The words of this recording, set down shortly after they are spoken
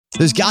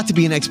There's got to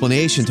be an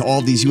explanation to all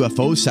of these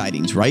UFO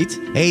sightings, right?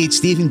 Hey, it's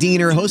Stephen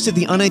Diener, host of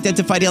the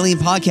Unidentified Alien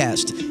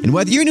Podcast. And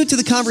whether you're new to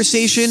the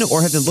conversation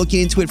or have been looking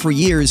into it for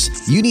years,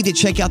 you need to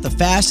check out the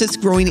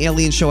fastest growing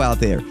alien show out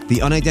there,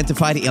 the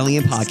Unidentified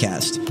Alien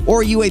Podcast,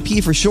 or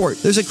UAP for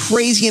short. There's a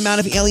crazy amount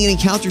of alien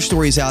encounter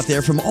stories out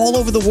there from all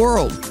over the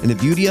world. And the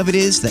beauty of it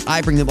is that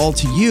I bring them all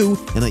to you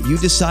and let you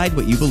decide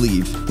what you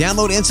believe.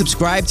 Download and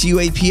subscribe to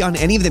UAP on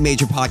any of the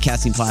major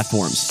podcasting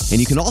platforms. And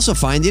you can also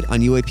find it on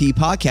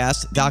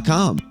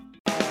UAPpodcast.com.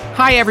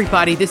 Hi,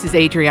 everybody. This is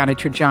Adriana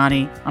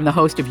Trajani. I'm the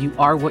host of You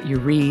Are What You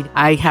Read.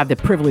 I have the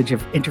privilege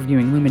of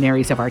interviewing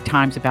luminaries of our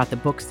times about the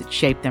books that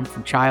shaped them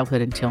from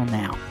childhood until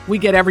now. We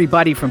get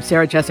everybody from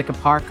Sarah Jessica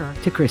Parker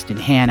to Kristen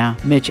Hanna,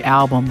 Mitch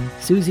Albom,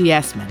 Susie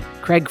Essman,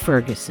 Craig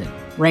Ferguson,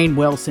 Rainn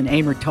Wilson,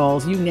 Amor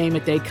Tolls, you name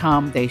it, they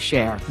come, they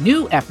share.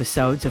 New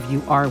episodes of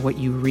You Are What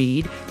You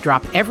Read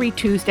drop every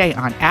Tuesday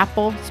on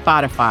Apple,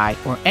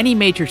 Spotify, or any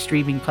major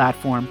streaming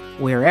platform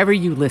wherever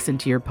you listen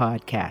to your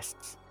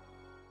podcasts.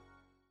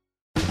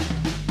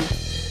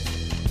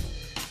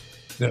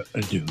 Is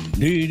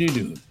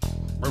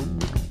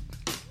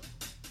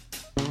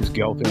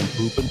Gelfand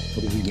pooping?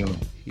 What is he doing?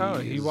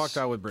 He walked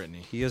out with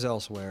Brittany. He is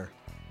elsewhere.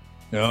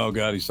 Oh,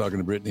 God, he's talking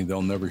to Brittany.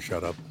 They'll never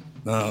shut up.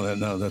 No,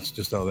 that's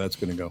just how that's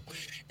going to go.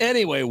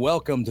 Anyway,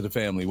 welcome to the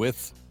family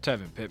with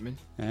Tevin Pittman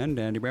and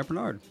Andy Brant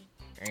Bernard.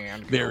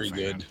 And very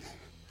good.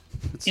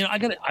 You know, I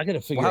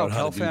gotta figure out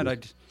how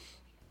Gelfand, to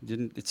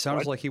do this. It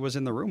sounds What? like he was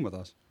in the room with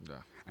us. Yeah.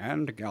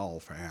 And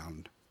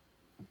Gelfand.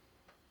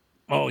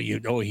 Oh, he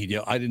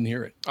did. I didn't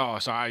hear it. Oh,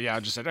 sorry. Yeah, I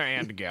just said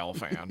and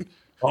Gelfand.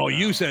 Oh,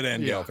 you said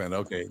and Yeah. Gelfand.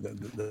 Okay,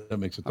 that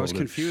makes it. I was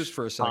totally- confused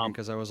for a second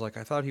because I was like,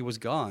 I thought he was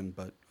gone,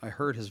 but I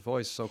heard his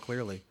voice so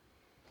clearly.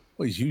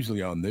 Well, he's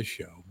usually on this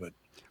show, but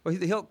Well,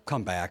 he'll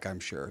come back, I'm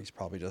sure. He's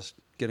probably just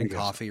getting guess.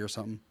 coffee or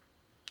something.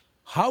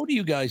 how do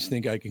you guys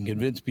think I can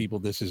convince people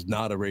this is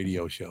not a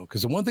radio show?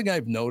 Because the one thing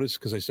I've noticed,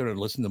 because I started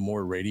listening to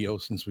more radio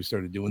since we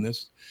started doing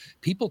this,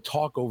 people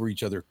talk over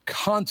each other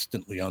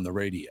constantly on the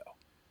radio.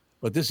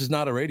 But this is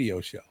not a radio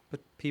show.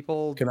 But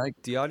people,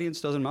 the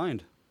audience doesn't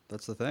mind.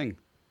 That's the thing.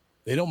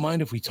 They don't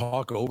mind if we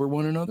talk over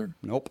one another?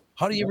 Nope.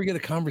 How do you ever get a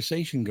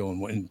conversation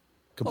going and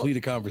complete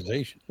a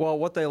conversation? Well,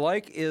 what they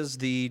like is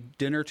the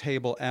dinner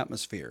table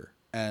atmosphere.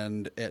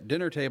 And at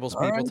dinner tables,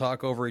 All people right.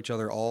 talk over each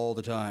other all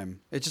the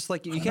time. It's just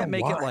like you don't can't know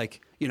make it why.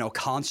 like,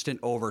 constant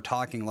over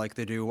talking like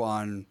they do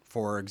on,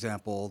 for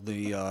example,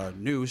 the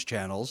news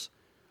channels,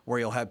 where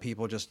you'll have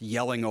people just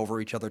yelling over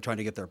each other trying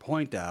to get their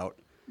point out.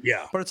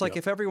 Yeah. But it's like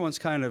if everyone's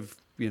kind of,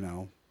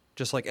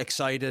 just like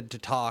excited to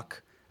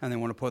talk and they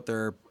want to put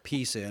their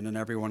piece in and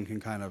everyone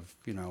can kind of,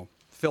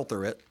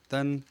 filter it,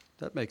 then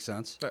that makes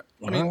sense. I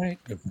mean, All right.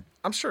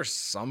 I'm sure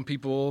some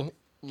people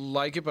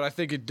like it, but I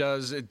think it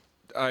does.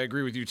 I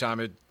agree with you, Tom.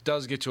 It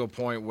does get to a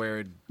point where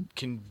it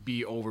can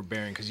be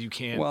overbearing because you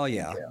can't. Well,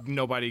 yeah.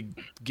 Nobody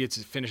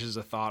finishes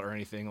a thought or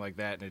anything like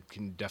that, and it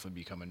can definitely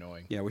become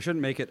annoying. Yeah, we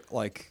shouldn't make it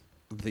like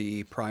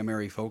the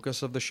primary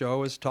focus of the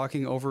show is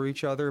talking over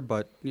each other,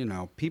 but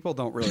people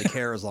don't really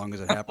care as long as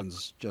it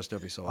happens just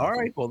every so often. All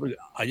right. Well,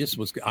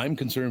 I'm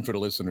concerned for the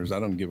listeners. I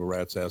don't give a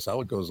rat's ass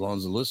how it goes. As long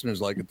as the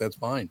listeners like it, that's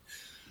fine.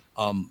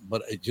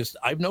 But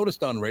I've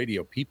noticed on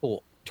radio,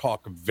 people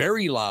talk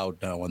very loud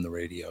now on the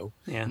radio,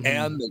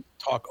 and they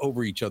talk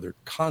over each other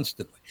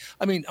constantly.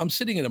 I mean, I'm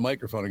sitting in a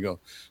microphone and go,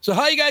 "So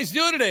how you guys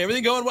doing today?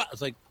 Everything going well?"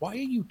 It's like, why are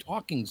you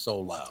talking so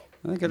loud?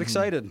 I get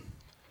excited.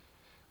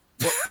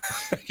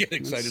 Get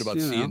excited about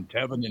seeing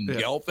Tevin and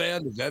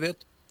Gelfand. Is that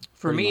it?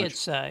 For me,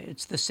 it's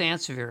the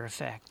Sansevier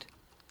effect.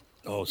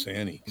 Oh,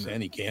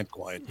 Sandy can't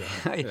quiet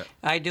down.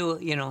 I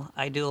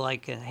do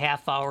like a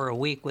half hour a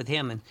week with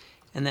him,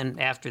 and then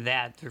after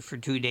that, for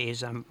 2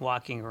 days, I'm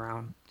walking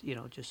around,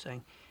 just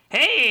saying,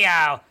 "Hey,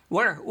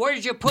 where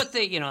did you put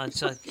the?"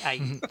 It's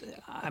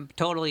I'm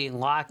totally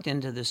locked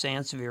into the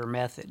Sansevier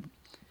method.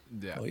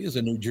 Yeah. Well, he is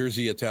a New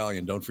Jersey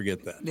Italian. Don't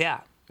forget that.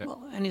 Yeah.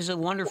 Well, and he's a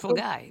wonderful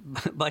guy,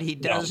 but he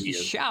does he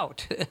is.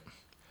 shout.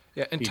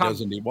 Yeah, and He Tom,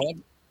 does indeed. Well,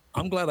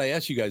 I'm glad I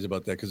asked you guys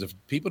about that because if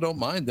people don't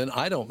mind, then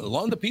I don't. As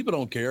long as the people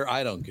don't care,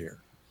 I don't care.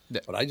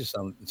 Yeah. But it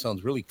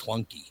sounds really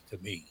clunky to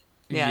me.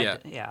 Yeah.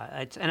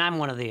 And I'm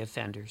one of the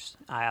offenders,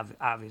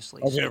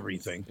 obviously. Of so-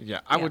 everything. Yeah,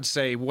 I would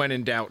say when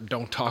in doubt,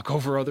 don't talk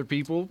over other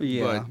people.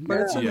 Yeah, but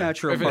it's a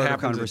natural If it part of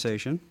happens,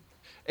 conversation.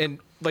 And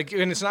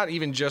it's not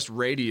even just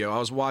radio. I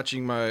was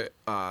watching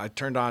I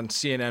turned on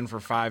CNN for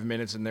 5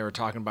 minutes and they were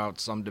talking about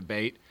some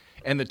debate.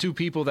 And the two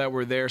people that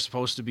were there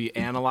supposed to be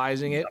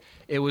analyzing it,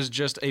 it was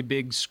just a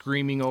big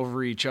screaming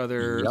over each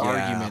other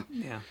argument.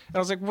 Yeah. And I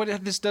was like,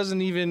 what? This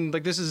doesn't even,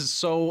 this is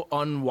so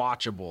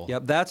unwatchable.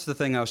 Yep, that's the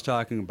thing I was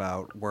talking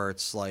about, where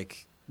it's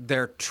like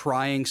they're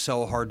trying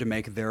so hard to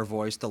make their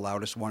voice the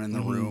loudest one in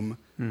the room.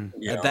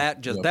 Yeah.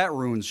 That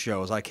ruins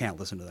shows. I can't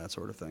listen to that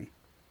sort of thing.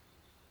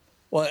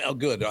 Well,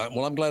 good.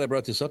 Well, I'm glad I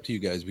brought this up to you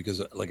guys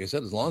because, like I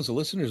said, as long as the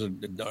listeners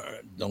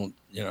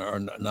are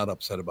not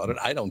upset about it,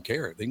 I don't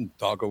care. They can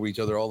talk over each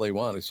other all they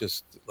want. It's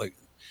just like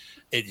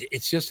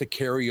it's just a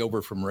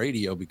carryover from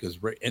radio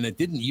and it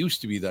didn't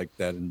used to be like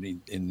that in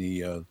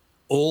the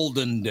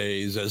olden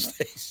days, as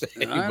they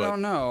say. I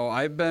don't know.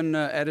 I've been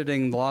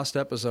editing lost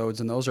episodes,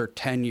 and those are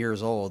 10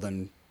 years old,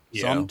 and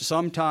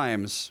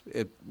sometimes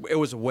it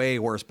was way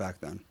worse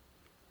back then.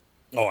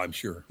 Oh, I'm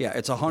sure. Yeah,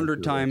 it's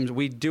 100 times.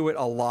 We do it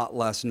a lot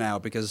less now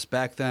because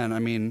back then, I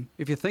mean,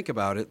 if you think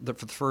about it,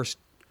 for the first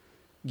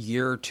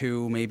year or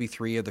two, maybe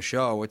 3 of the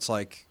show, it's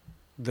like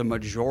the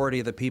majority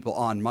of the people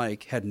on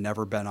mic had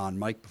never been on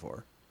mic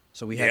before.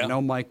 So we had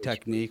no mic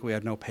technique, we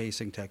had no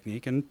pacing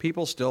technique, and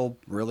people still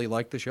really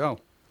liked the show.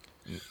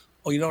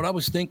 Oh, you know what I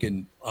was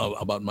thinking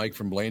about Mike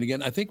from Blaine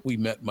again? I think we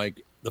met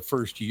Mike the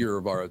first year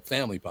of our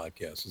family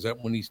podcast. Is that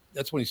when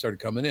that's when he started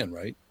coming in,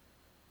 right?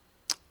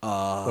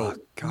 So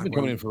he's been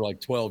coming in for like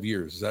 12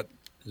 years. Does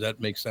that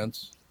make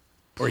sense?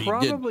 Or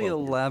probably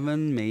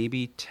 11,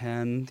 maybe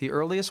 10. The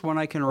earliest one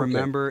I can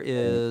remember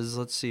is,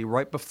 let's see,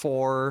 right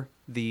before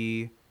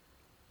the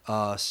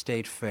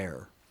state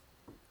fair.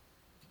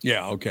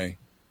 Yeah, okay.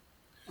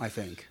 I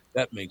think.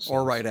 That makes sense.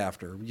 Or right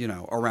after,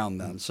 around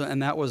then. So,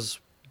 and that was,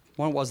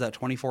 when was that,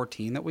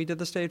 2014 that we did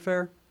the state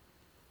fair?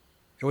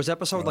 It was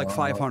episode like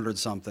 500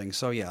 something.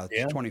 So yeah,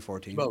 it's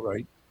 2014. About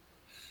right.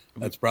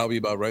 That's probably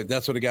about right.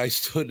 That's what a guy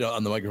stood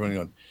on the microphone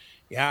going,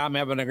 yeah, I'm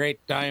having a great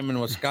time in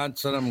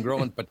Wisconsin. I'm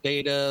growing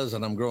potatoes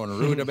and I'm growing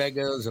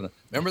rutabagas. And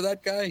remember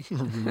that guy?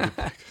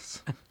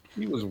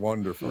 He was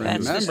wonderful.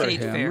 That's the state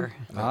fair.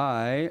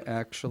 I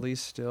actually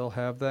still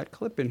have that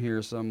clip in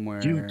here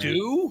somewhere. You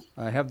do?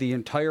 I have the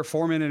entire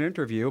 4-minute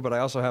interview, but I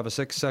also have a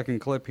 6-second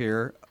clip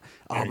here.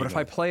 But if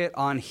I play it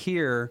on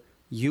here,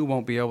 you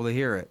won't be able to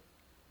hear it.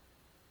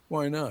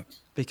 Why not?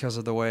 Because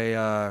of the way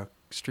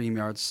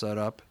StreamYard's set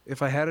up.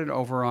 If I had it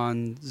over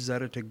on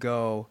Zeta to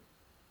Go,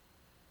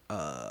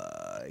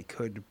 I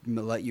could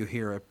let you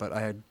hear it, but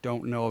I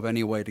don't know of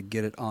any way to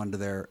get it onto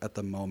there at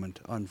the moment,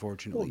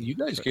 unfortunately. Well, you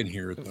guys can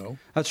hear it, though.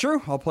 That's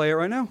true. I'll play it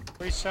right now.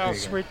 We sell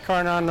sweet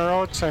corn on the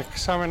road, so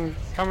someone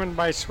coming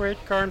by sweet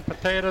corn,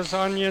 potatoes,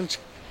 onions,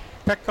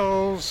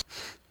 pickles.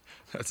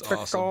 That's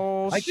pickles.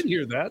 awesome. I can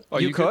hear that. Oh,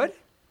 you could?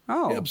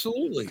 Oh, yeah,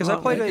 absolutely. Because I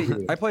played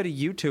a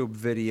YouTube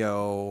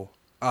video,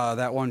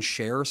 that one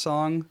Cher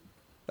song,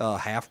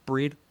 Half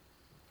Breed.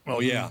 Oh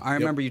yeah. I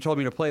remember you told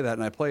me to play that,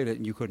 and I played it,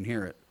 and you couldn't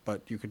hear it,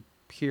 but you could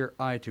hear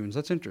iTunes.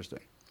 That's interesting.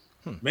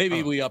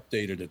 Maybe we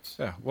updated it.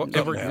 Yeah. Well,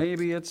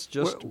 maybe it's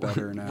just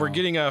better now. We're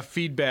getting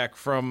feedback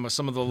from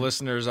some of the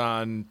listeners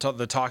on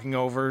the talking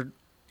over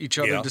each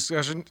other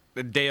discussion.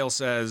 Dale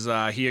says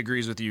he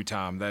agrees with you,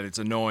 Tom, that it's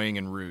annoying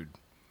and rude.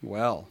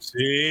 Well,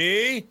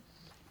 see.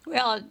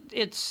 Well,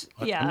 it's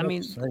I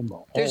mean,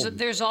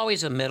 there's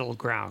always a middle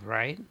ground,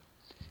 right?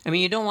 I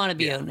mean, you don't want to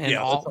be an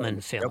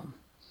Altman film.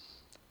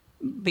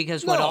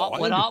 Because what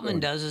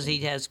Altman does is he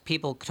has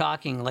people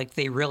talking like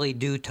they really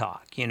do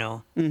talk,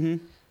 Mm-hmm.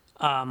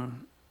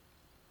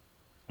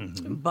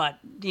 But,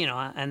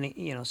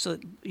 so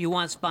you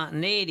want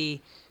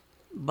spontaneity,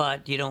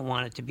 but you don't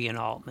want it to be an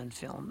Altman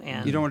film.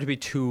 And you don't want it to be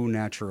too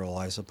natural,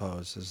 I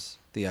suppose, is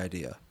the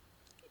idea.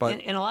 But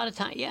and a lot of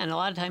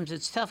times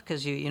it's tough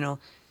because you're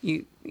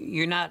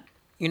not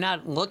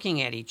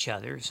looking at each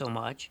other so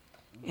much.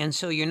 And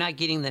so you're not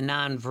getting the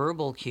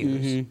nonverbal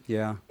cues. Mm-hmm.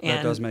 Yeah,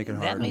 that does make it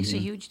hard. That makes a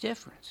huge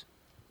difference.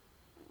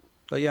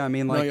 But yeah, I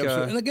mean,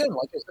 and again,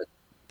 like I said,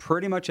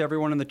 pretty much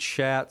everyone in the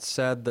chat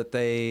said that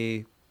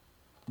they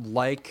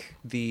like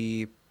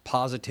the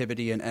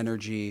positivity and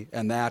energy,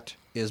 and that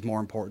is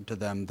more important to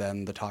them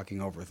than the talking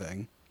over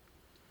thing.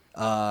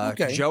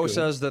 Joe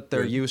says that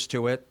they're used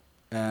to it,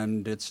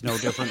 and it's no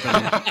different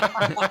than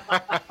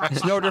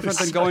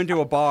going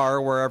to a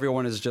bar where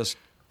everyone is just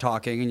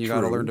talking, and you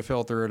got to learn to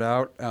filter it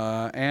out.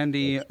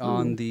 Andy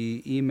on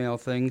the email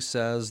thing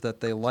says that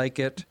they like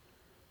it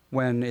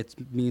when it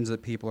means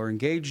that people are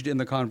engaged in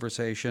the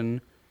conversation.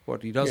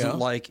 What he doesn't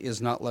like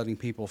is not letting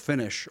people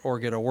finish or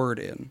get a word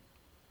in.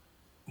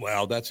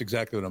 Well, that's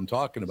exactly what I'm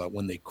talking about.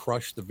 When they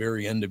crush the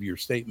very end of your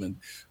statement,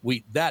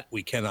 we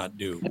cannot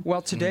do.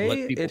 Well,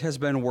 today it has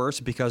been worse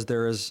because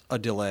there is a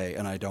delay,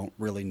 and I don't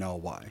really know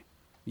why.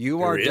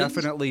 You are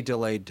definitely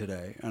delayed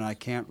today, and I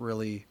can't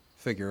really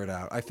figure it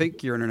out. I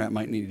think your internet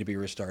might need to be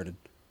restarted.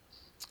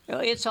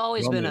 It's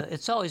always been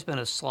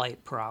a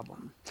slight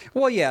problem.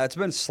 Well, yeah, it's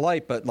been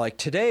slight, but like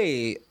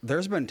today,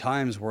 there's been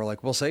times where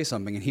like we'll say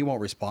something and he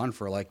won't respond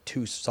for like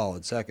 2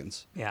 solid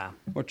seconds. Yeah,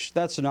 which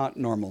that's not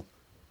normal.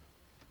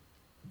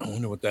 I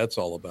wonder what that's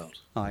all about.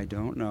 I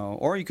don't know.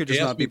 Or you could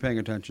just not be paying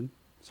attention.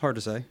 It's hard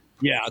to say.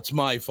 Yeah, it's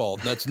my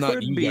fault. That's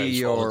not you guys'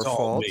 your fault. It's all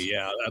fault. me.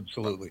 Yeah,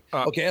 absolutely.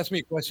 Okay, ask me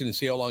a question and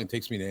see how long it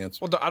takes me to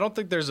answer. Well, I don't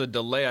think there's a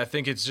delay. I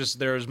think it's just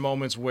there's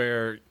moments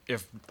where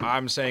if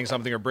I'm saying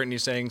something or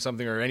Brittany's saying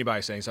something or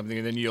anybody's saying something,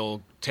 and then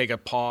you'll take a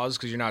pause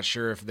because you're not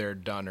sure if they're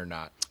done or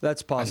not.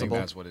 That's possible. I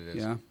think that's what it is.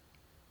 Yeah.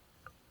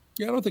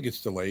 Yeah, I don't think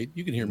it's delayed.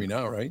 You can hear me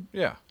now, right?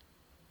 Yeah.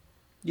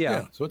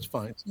 Yeah. So it's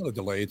fine. It's not a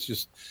delay. It's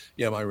just,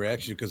 my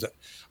reaction, because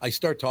I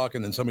start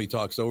talking and somebody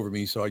talks over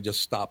me, so I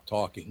just stop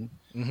talking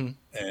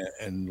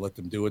and let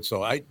them do it.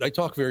 So I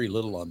talk very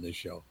little on this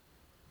show.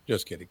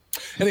 Just kidding.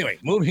 Anyway,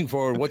 moving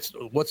forward,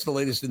 what's the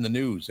latest in the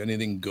news?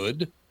 Anything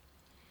good?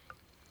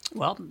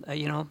 Well,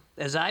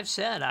 as I've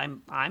said,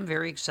 I'm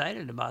very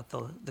excited about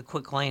the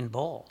Quick Lane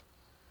Bowl.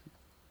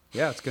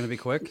 Yeah, it's going to be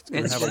quick. It's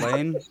going to have a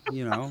lane,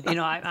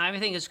 I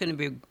think it's going to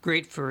be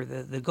great for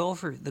the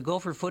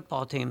Gopher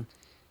football team.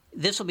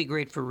 This will be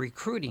great for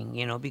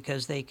recruiting,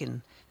 because they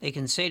can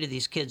say to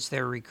these kids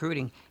they're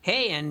recruiting,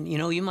 hey, and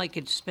you might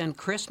get to spend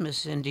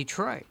Christmas in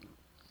Detroit.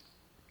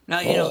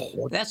 Now,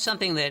 that's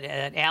something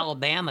that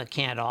Alabama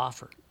can't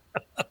offer.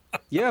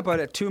 Yeah, but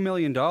at $2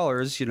 million,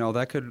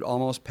 that could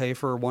almost pay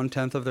for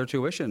 1/10 of their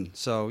tuition.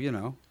 So,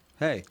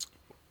 hey.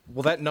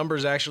 Well, that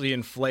number's actually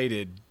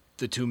inflated,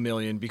 the $2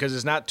 million, because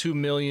it's not $2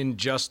 million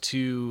just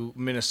to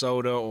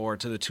Minnesota or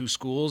to the two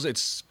schools.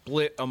 It's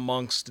split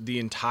amongst the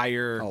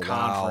entire conference.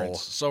 Wow.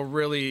 So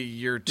really,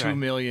 your $2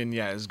 million,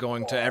 is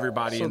going to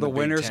everybody. So in the Big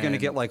winner's Ten. going to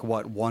get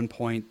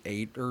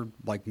 1.8 or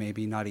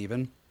maybe not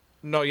even.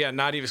 No,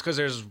 not even, because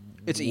there's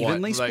it's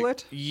evenly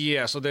split.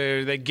 Yeah, so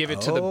they give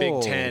it to the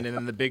Big Ten, and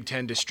then the Big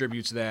Ten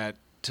distributes that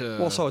to.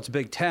 Well, so it's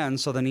Big Ten,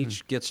 so then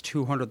each gets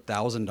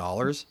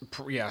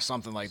 $200,000. Yeah,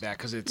 something like that,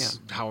 because it's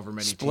however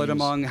many split teams.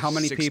 among how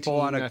many 16, people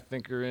on a? I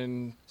think are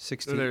in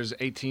 16. There's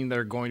 18 that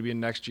are going to be in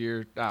next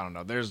year. I don't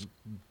know. There's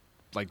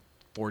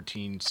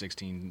 14,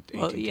 16, 18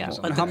 Well, yeah, teams.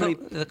 but How many?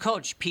 the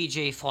coach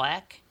PJ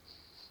Flack,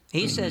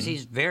 he says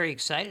he's very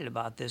excited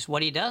about this.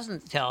 What he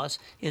doesn't tell us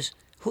is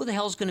who the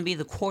hell's going to be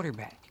the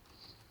quarterback.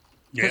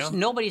 Because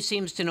nobody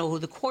seems to know who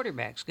the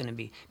quarterback's going to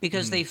be,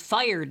 because they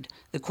fired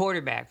the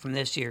quarterback from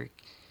this year,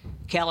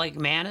 Kelly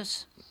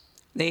McManus.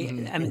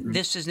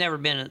 This has never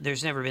been.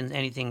 There's never been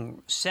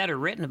anything said or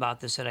written about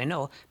this that I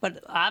know.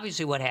 But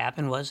obviously, what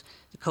happened was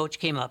the coach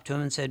came up to him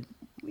and said,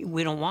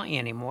 "We don't want you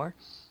anymore.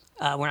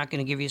 We're not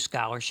going to give you a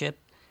scholarship,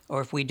 or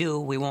if we do,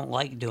 we won't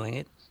like doing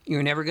it.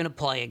 You're never going to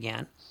play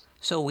again.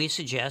 So we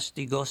suggest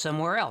you go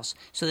somewhere else."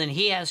 So then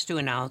he has to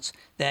announce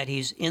that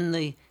he's in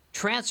the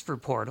transfer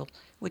portal,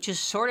 which is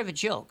sort of a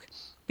joke,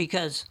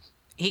 because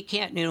he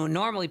can't,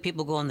 normally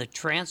people go in the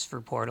transfer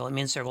portal. It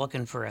means they're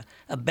looking for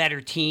a better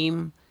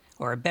team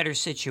or a better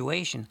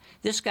situation.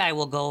 This guy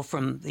will go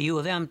from the U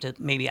of M to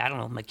maybe, I don't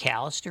know,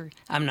 McAllister.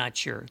 I'm not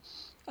sure.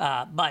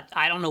 But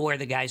I don't know where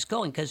the guy's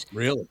going, because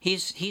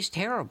he's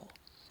terrible.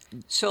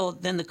 So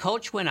then the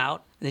coach went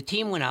out, the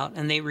team went out,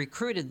 and they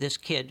recruited this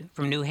kid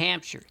from New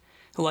Hampshire,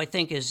 who I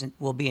think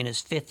will be in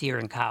his 5th year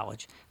in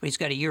college, but he's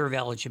got a year of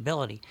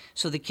eligibility.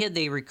 So the kid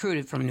they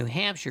recruited from New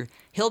Hampshire,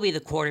 he'll be the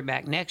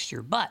quarterback next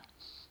year, but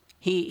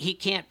he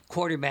can't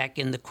quarterback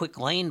in the Quick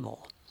Lane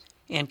Bowl,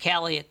 and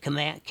Callie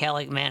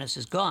McManus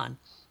is gone.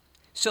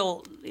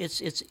 So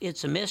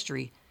it's a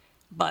mystery,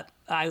 but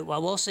I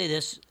will say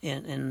this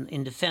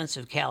in defense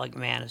of Callie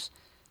McManus,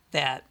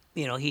 that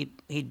he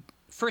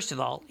first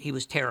of all, he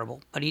was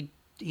terrible, but he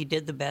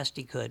did the best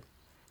he could.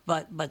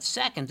 But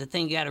second, the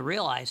thing you got to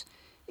realize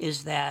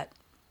is that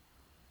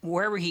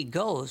wherever he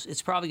goes,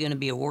 it's probably going to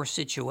be a worse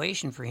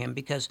situation for him,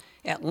 because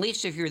at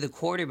least if you're the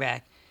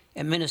quarterback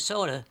at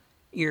Minnesota,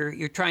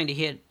 you're trying to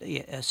hit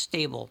a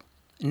stable,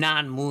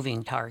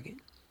 non-moving target.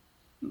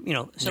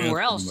 Somewhere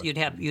else you'd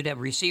have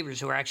receivers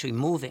who are actually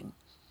moving,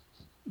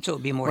 so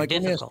it'd be more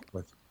difficult.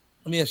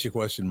 Let me ask you a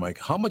question, Mike.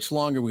 How much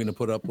longer are we going to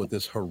put up with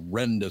this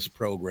horrendous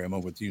program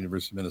over at the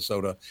University of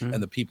Minnesota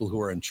and the people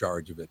who are in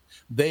charge of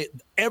it?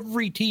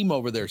 Every team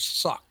over there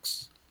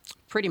sucks.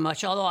 Pretty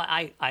much, although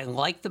I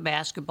like the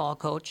basketball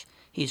coach.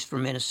 He's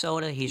from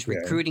Minnesota. He's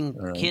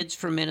recruiting kids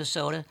from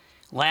Minnesota.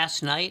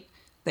 Last night,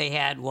 they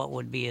had what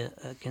would be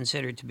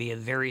considered to be a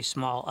very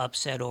small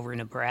upset over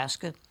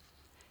Nebraska.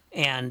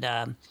 And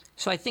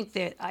so I think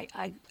that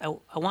I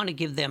want to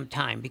give them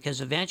time, because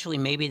eventually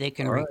maybe they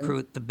can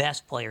recruit the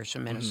best players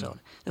from Minnesota.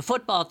 The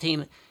football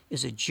team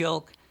is a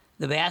joke.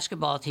 The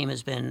basketball team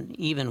has been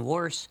even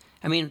worse.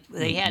 I mean,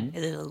 they had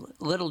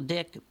little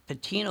Dick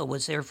Pitino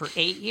was there for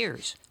 8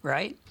 years,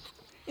 right?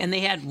 And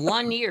they had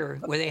 1 year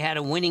where they had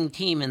a winning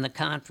team in the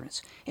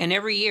conference. And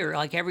every year,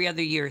 like every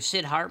other year,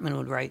 Sid Hartman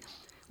would write,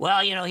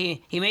 well,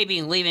 he may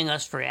be leaving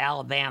us for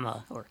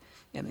Alabama. Or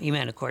he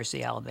meant, of course,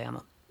 the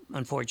Alabama,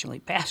 unfortunately,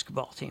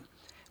 basketball team,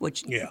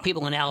 which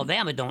people in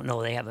Alabama don't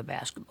know they have a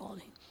basketball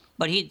team.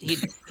 But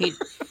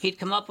he'd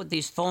come up with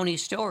these phony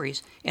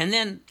stories. And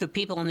then the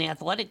people in the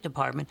athletic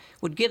department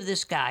would give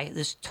this guy,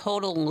 this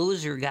total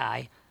loser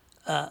guy,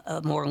 a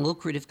more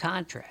lucrative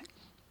contract.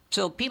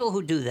 So people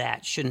who do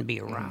that shouldn't be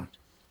around.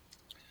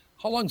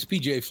 How long's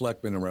PJ Fleck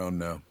been around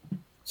now?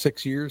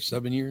 6 years,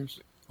 7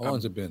 years? How long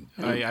has it been?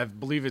 I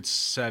believe it's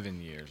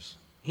 7 years.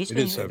 He's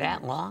been here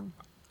that long?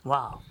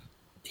 Wow.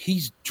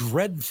 He's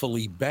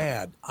dreadfully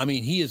bad. I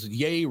mean, he is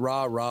yay,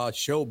 rah, rah,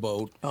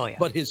 showboat,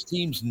 but his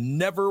teams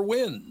never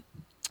win.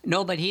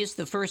 No, but he's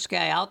the first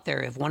guy out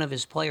there. If one of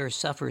his players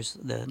suffers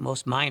the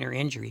most minor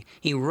injury,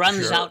 he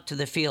runs out to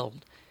the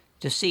field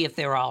to see if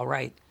they're all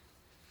right.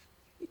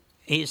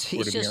 He's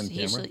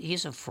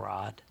a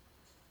fraud.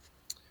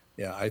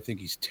 Yeah, I think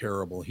he's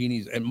terrible.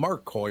 And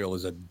Mark Coyle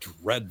is a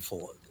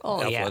dreadful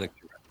athletic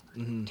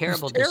director.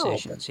 Terrible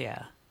decisions,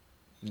 Yeah.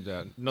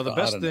 No, the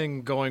best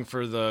thing going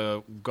for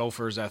the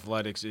Gophers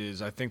athletics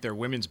is I think their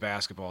women's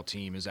basketball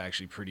team is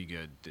actually pretty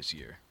good this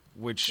year.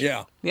 which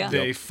Yeah.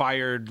 they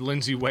fired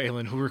Lindsay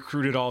Whalen, who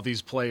recruited all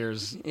these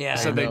players. Yeah,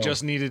 said I they know.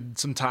 just needed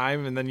some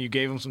time, and then you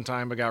gave them some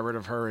time but got rid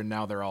of her, and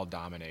now they're all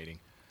dominating.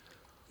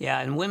 Yeah,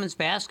 and women's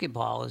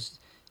basketball is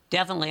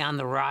definitely on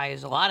the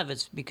rise. A lot of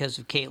it's because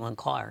of Caitlin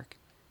Clark.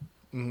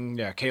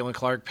 Yeah, Caitlin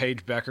Clark,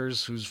 Paige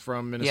Beckers, who's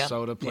from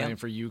Minnesota, playing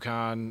for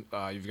UConn.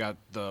 You've got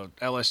the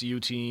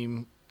LSU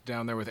team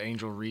down there with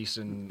Angel Reese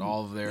and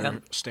all of their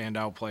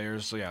standout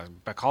players. So yeah,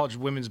 but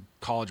women's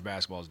college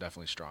basketball is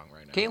definitely strong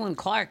right now. Caitlin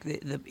Clark,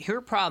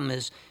 her problem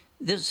is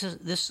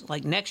this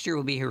like next year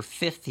will be her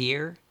 5th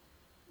year,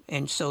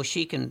 and so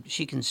she can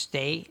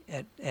stay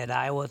at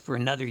Iowa for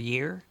another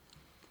year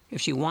if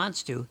she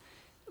wants to.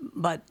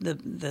 But the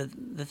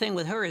thing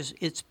with her is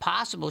it's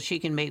possible she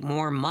can make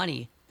more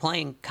money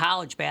playing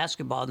college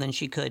basketball than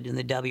she could in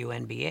the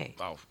WNBA.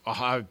 Oh,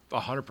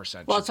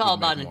 100%. Well, it's all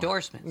about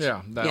endorsements.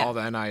 Yeah, all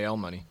the NIL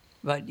money.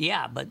 But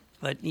yeah,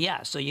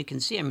 so you can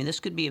see, I mean, this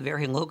could be a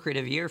very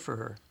lucrative year for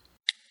her.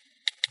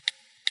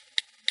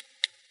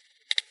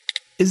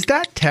 Is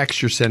that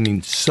text you're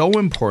sending so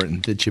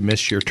important that you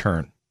missed your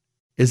turn?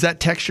 Is that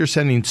text you're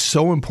sending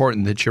so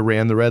important that you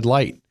ran the red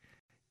light?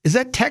 Is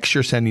that text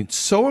you're sending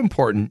so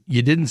important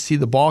you didn't see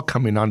the ball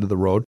coming onto the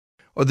road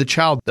or the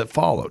child that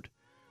followed?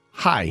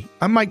 Hi,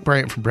 I'm Mike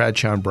Bryant from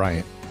Bradshaw &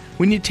 Bryant.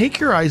 When you take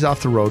your eyes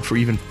off the road for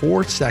even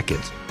 4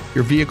 seconds,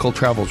 your vehicle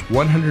travels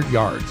 100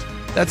 yards.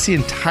 That's the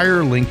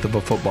entire length of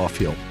a football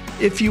field.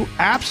 If you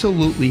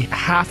absolutely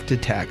have to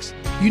text,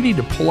 you need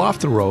to pull off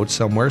the road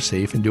somewhere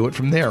safe and do it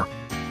from there.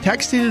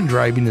 Texting and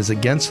driving is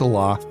against the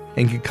law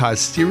and can cause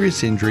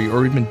serious injury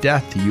or even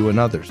death to you and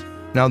others.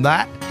 Now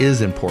that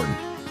is important.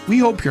 We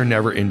hope you're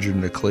never injured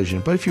in a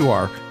collision, but if you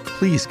are,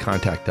 please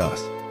contact us.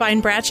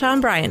 Find Bradshaw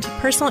 & Bryant,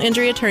 personal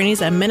injury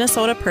attorneys at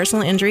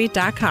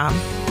minnesotapersonalinjury.com.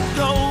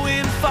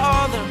 Going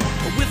farther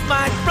with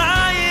Mike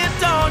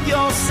Bryant on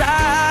your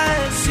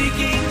side,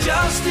 seeking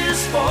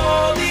justice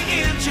for the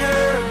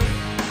injured.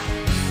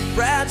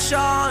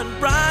 Bradshaw &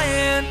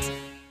 Bryant.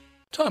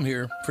 Tom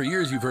here. For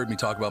years, you've heard me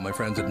talk about my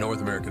friends at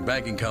North American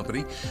Banking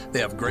Company. They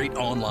have great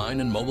online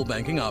and mobile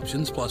banking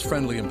options, plus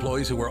friendly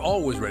employees who are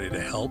always ready to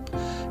help.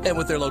 And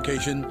with their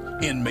location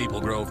in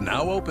Maple Grove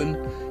now open,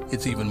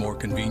 it's even more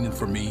convenient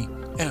for me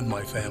and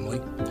my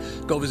family.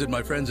 Go visit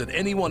my friends at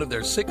any one of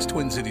their 6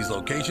 Twin Cities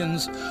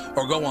locations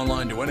or go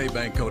online to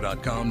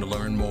nabankco.com to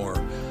learn more.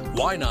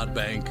 Why not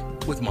bank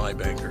with my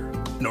banker?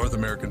 North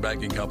American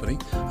Banking Company,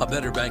 a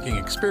better banking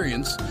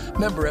experience,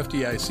 member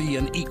FDIC,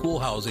 and equal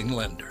housing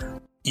lender.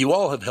 You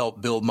all have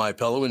helped build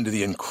MyPillow into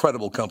the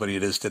incredible company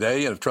it is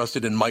today and have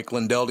trusted in Mike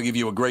Lindell to give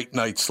you a great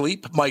night's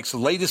sleep. Mike's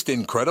latest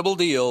incredible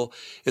deal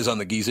is on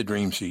the Giza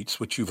Dream Sheets,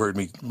 which you've heard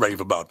me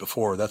rave about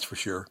before, that's for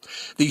sure.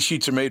 These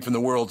sheets are made from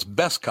the world's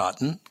best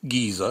cotton,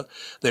 Giza.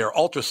 They are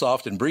ultra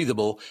soft and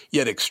breathable,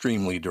 yet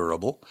extremely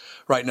durable.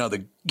 Right now,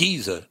 the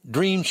Giza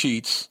Dream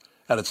Sheets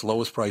at its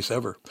lowest price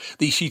ever.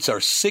 These sheets are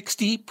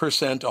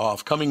 60%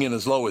 off, coming in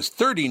as low as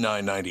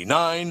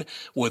 $39.99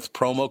 with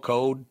promo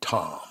code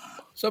TOM.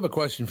 So I have a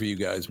question for you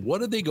guys.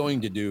 What are they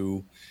going to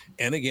do?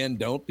 And again,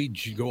 don't be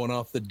going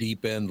off the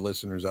deep end,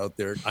 listeners out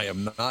there. I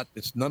am not,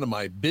 it's none of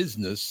my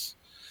business,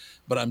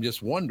 but I'm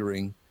just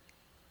wondering,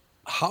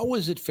 how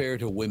is it fair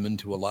to women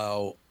to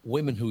allow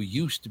women who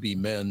used to be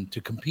men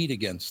to compete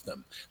against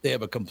them? They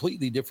have a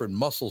completely different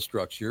muscle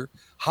structure.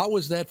 How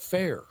is that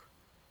fair?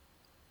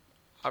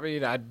 I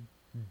mean, I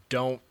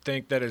don't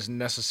think that is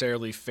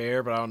necessarily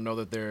fair, but I don't know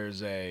that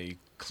there's a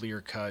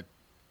clear-cut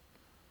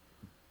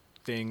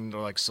thing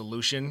or like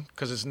solution,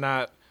 because it's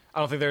not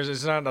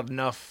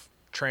enough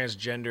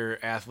transgender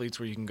athletes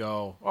where you can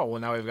go, oh well,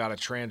 now we've got a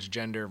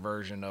transgender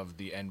version of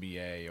the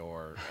NBA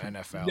or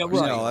NFL. Yeah, or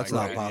right. No, like that's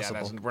not that.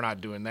 possible. Yeah, we're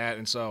not doing that,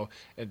 and so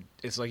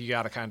it's like you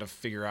got to kind of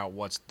figure out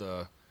what's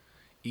the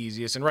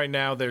easiest. And right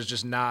now, there's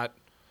just not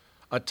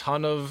a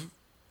ton of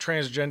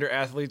transgender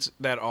athletes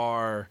that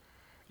are,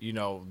 you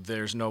know,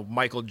 there's no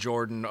Michael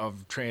Jordan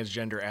of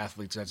transgender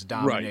athletes that's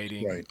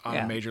dominating on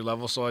a major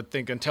level. So I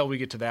think until we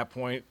get to that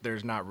point,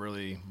 there's not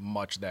really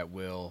much that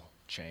will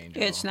change.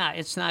 It's not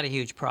a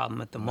huge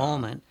problem at the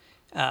moment,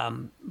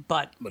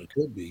 but it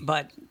could be.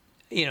 But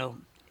you know,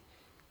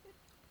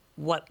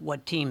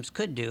 what teams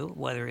could do,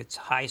 whether it's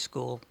high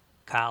school,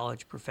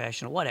 college,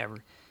 professional, whatever,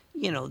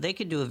 you know, they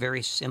could do a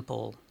very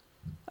simple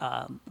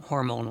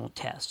hormonal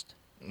test.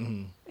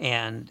 Mm-hmm.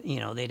 And you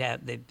know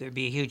there'd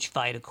be a huge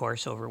fight, of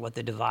course, over what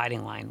the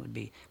dividing line would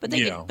be. But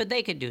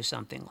they could do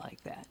something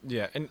like that.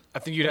 Yeah, and I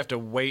think you'd have to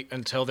wait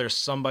until there's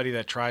somebody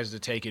that tries to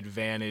take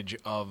advantage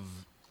of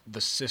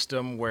the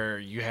system where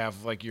you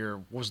have like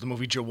what was the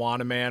movie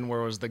Joanna Man,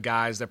 where it was the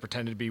guys that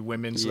pretended to be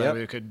women so that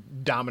they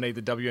could dominate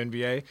the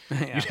WNBA.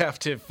 Yeah. You'd have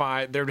to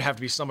there'd have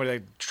to be somebody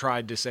that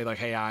tried to say like,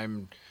 hey,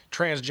 I'm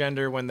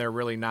transgender, when they're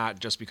really not,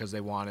 just because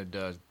they wanted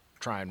to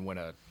try and win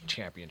a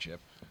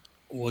championship.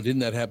 Well, didn't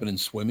that happen in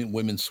swimming?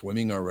 Women's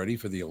swimming already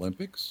for the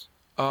Olympics?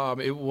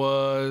 It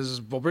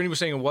was. Well, Brittany was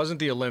saying it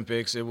wasn't the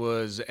Olympics. It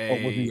was a. Oh,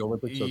 it wasn't the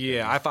Olympics? Okay.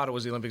 Yeah, I thought it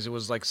was the Olympics. It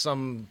was like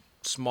some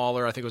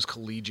smaller, I think it was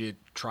collegiate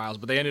trials,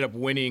 but they ended up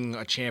winning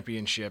a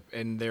championship,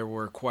 and there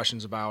were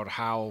questions about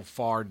how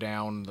far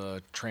down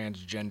the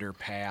transgender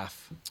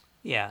path.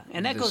 Yeah,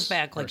 and that goes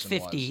back like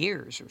 50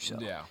 years or so.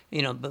 Yeah.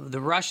 You know, but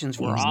the Russians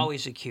were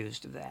always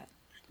accused of that.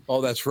 Oh,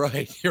 that's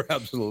right. You're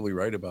absolutely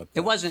right about that.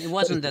 It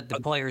wasn't that the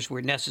players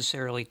were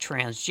necessarily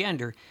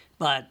transgender,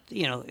 but,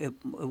 you know, it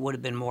would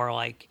have been more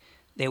like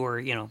they were,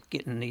 you know,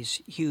 getting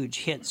these huge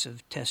hits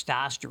of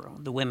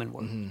testosterone. The women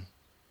were. Mm-hmm.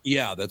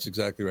 Yeah, that's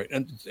exactly right.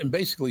 And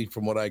basically,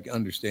 from what I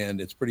understand,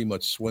 it's pretty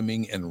much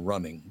swimming and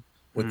running.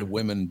 With the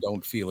women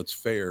don't feel it's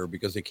fair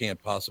because they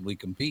can't possibly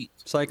compete.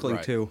 Cycling,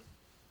 too.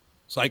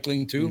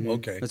 Cycling, too? Mm-hmm.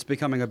 Okay. It's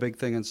becoming a big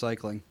thing in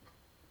cycling.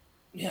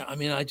 Yeah, I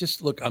mean, I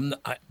just look.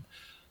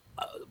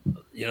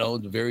 You know,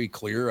 very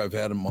clear. I've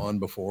had him on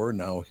before.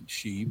 Now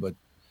but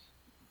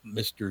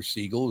Mr.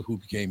 Siegel, who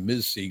became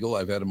Ms. Siegel,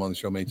 I've had him on the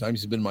show many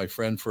times. He's been my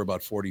friend for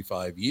about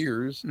 45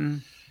 years,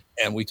 and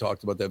we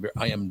talked about that.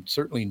 I am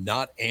certainly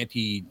not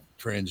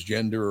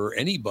anti-transgender or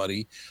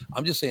anybody.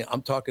 I'm just saying.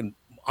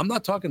 I'm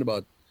not talking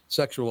about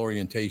sexual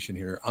orientation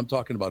here. I'm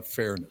talking about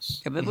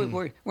fairness. Yeah, but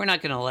we're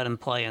not going to let him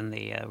play in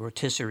the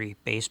rotisserie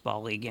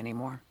baseball league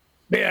anymore.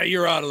 Yeah,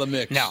 you're out of the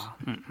mix. No.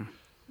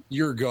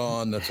 You're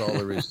gone. That's all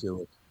there is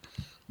to it.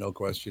 No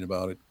question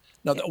about it.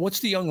 Now, what's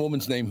the young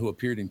woman's name who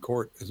appeared in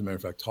court, as a matter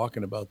of fact,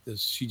 talking about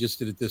this? She just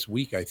did it this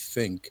week, I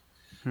think.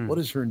 What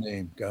is her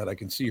name? God, I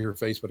can see her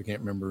face, but I can't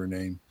remember her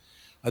name.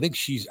 I think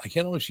I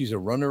can't know if she's a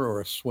runner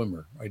or a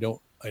swimmer. I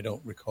don't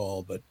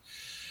recall, but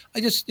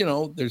I just, you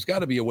know, there's got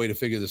to be a way to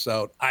figure this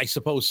out. I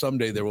suppose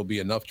someday there will be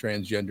enough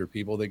transgender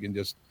people they can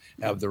just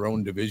have their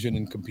own division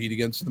and compete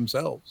against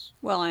themselves.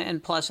 Well,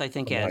 and plus, I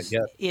think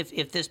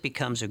if this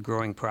becomes a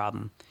growing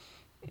problem,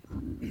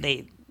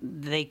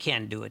 they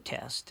can do a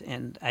test,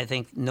 and I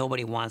think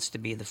nobody wants to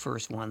be the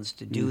first ones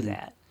to do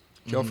that.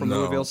 Joe from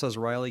Louisville says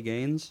Riley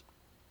Gaines.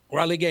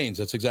 Riley Gaines,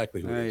 that's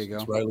exactly who it is. There you go.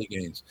 It's Riley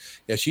Gaines.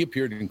 Yeah, she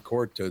appeared in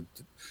court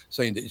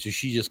saying that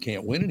she just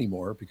can't win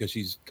anymore because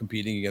she's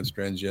competing against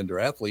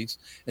transgender athletes,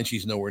 and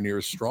she's nowhere near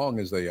as strong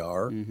as they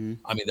are. I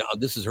mean,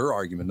 this is her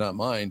argument, not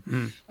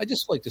mine. I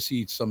just like to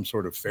see some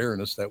sort of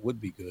fairness. That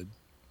would be good.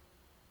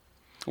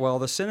 Well,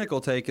 the cynical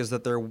take is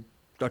that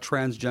a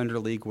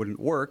transgender league wouldn't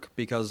work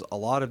because a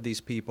lot of these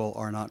people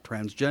are not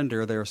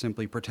transgender. They're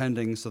simply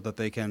pretending so that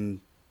they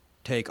can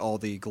take all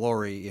the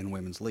glory in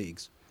women's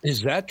leagues.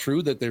 Is that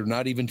true that they're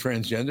not even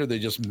transgender? They're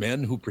just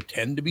men who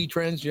pretend to be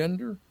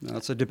transgender?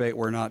 That's a debate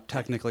we're not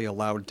technically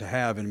allowed to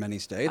have in many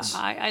states.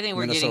 I think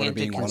we're Minnesota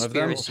getting into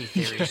conspiracy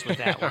theories with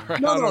that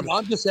one. No,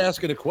 I'm just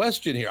asking a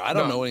question here. I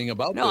don't know anything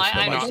about this. No,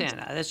 I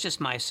understand. That's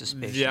just my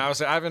suspicion. Yeah,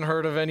 I haven't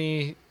heard of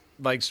any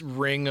like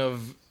ring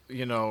of,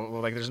 you know,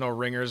 like there's no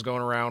ringers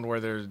going around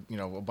where there's, you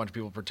know, a bunch of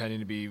people pretending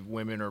to be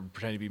women or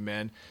pretending to be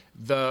men.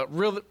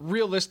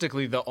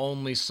 Realistically, the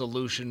only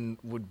solution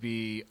would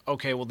be,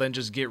 okay, well then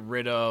just get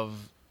rid of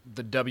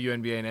the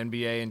WNBA and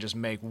NBA and just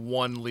make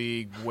one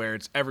league where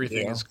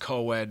everything is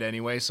co-ed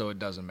anyway, so it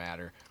doesn't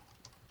matter.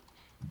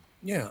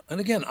 Yeah, and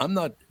again, I'm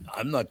not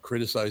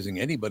criticizing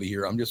anybody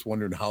here. I'm just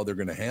wondering how they're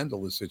going to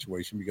handle this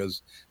situation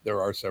because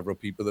there are several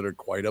people that are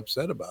quite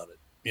upset about it,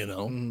 you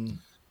know.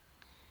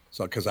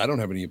 So because I don't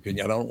have any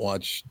opinion. I don't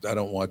watch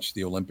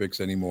the Olympics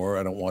anymore.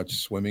 I don't watch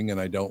swimming and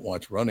I don't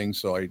watch running,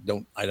 so I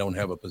don't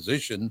have a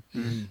position.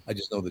 I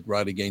just know that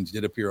Riley Gaines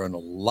did appear on a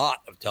lot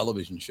of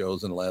television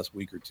shows in the last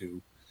week or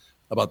two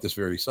about this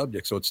very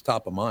subject, so it's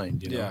top of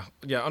mind. You know?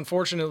 Yeah.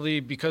 Unfortunately,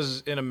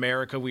 because in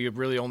America we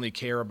really only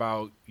care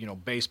about, you know,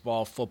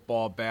 baseball,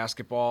 football,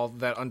 basketball.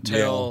 That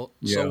until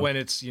so when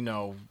it's, you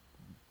know,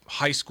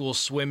 high school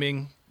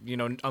swimming, you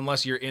know,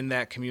 unless you're in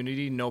that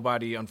community,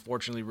 nobody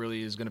unfortunately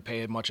really is going to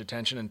pay much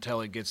attention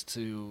until it gets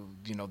to,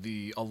 you know,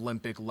 the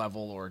Olympic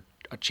level or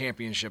a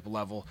championship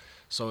level.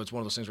 So it's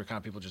one of those things where kind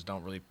of people just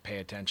don't really pay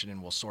attention,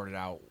 and we'll sort it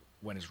out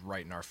when it's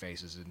right in our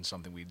faces and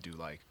something we do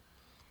like.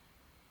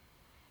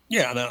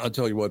 Yeah, and I'll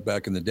tell you what,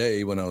 back in the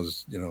day when I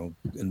was, you know,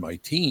 in my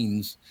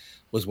teens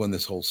was when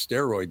this whole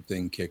steroid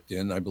thing kicked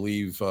in. I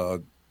believe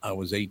I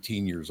was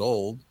 18 years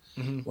old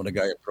when a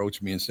guy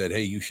approached me and said,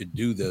 hey, you should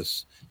do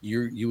this.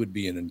 You would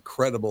be an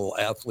incredible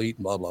athlete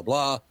and blah, blah,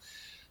 blah.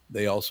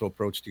 They also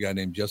approached a guy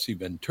named Jesse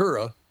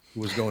Ventura, who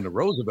was going to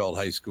Roosevelt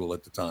High School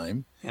at the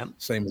time. Yep.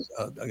 Same as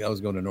I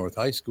was going to North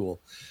High School.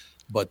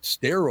 But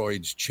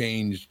steroids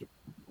changed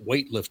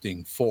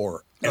weightlifting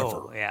forever.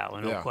 Oh, yeah,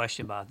 well, no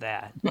question about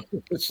that.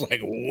 It's like,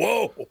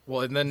 whoa.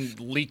 Well, and then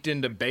leaked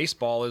into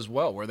baseball as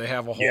well, where they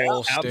have a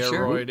whole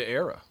steroid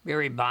era.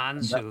 Barry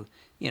Bonds, who,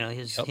 you know,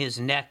 his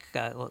neck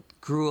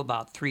grew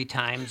about 3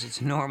 times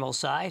its normal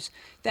size.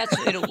 That's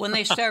when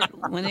they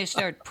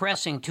start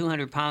pressing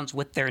 200 pounds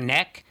with their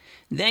neck,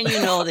 then you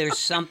know there's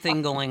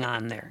something going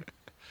on there.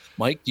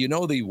 Mike, do you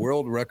know the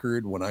world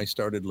record when I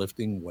started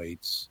lifting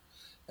weights?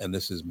 And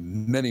this is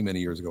many, many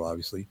years ago,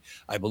 obviously.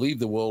 I believe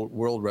the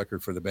world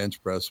record for the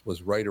bench press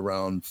was right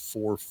around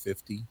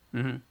 450,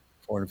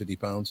 450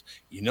 pounds.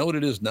 You know what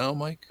it is now,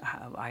 Mike?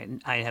 I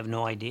have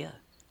no idea.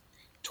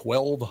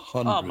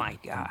 1,200. Oh, my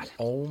God.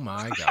 Oh,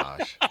 my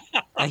gosh.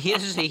 He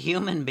is a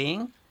human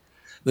being?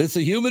 That's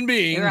a human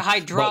being. There are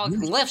hydraulic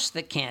but- lifts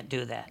that can't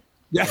do that.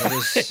 Yeah, That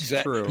is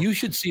exactly. true. You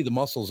should see the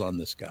muscles on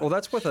this guy. Well,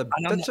 that's with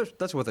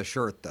that's with a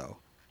shirt though.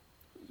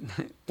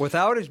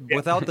 Without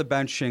the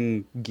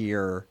benching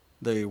gear,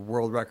 the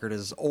world record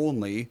is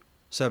only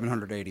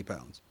 780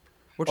 pounds,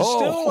 which is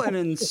still an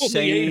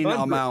insane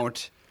 800.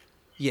 amount.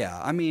 Yeah,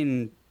 I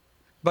mean,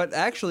 but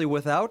actually,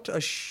 without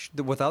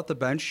the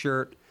bench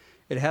shirt,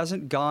 it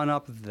hasn't gone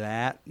up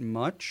that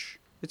much.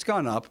 It's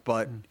gone up,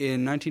 but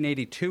in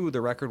 1982,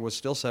 the record was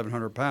still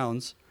 700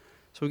 pounds.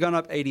 So we've gone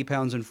up 80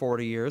 pounds in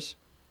 40 years,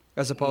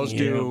 as opposed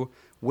to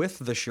with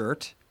the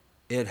shirt,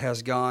 it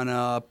has gone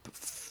up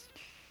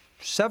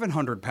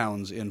 700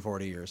 pounds in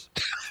 40 years.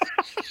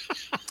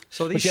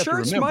 So these But you have to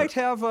shirts remember- might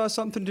have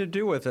something to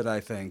do with it, I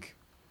think.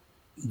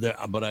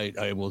 But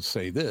I will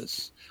say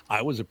this.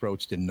 I was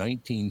approached in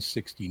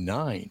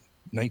 1969,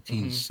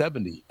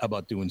 1970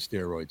 about doing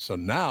steroids. So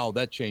now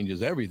that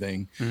changes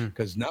everything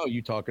because now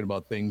you're talking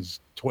about things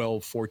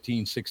 12,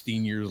 14,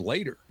 16 years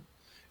later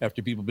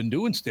after people have been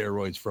doing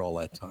steroids for all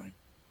that time.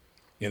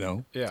 You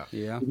know? Yeah.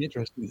 Yeah. It'd be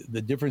interesting.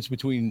 The difference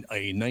between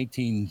a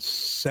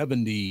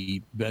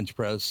 1970 bench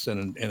press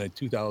and a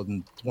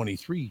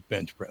 2023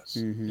 bench press.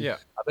 Yeah.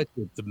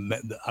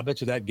 I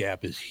bet you that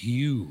gap is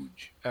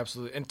huge.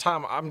 Absolutely. And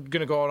Tom, I'm going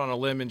to go out on a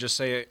limb and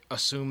just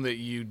assume that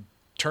you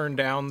turned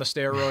down the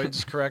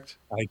steroids, correct?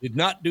 I did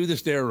not do the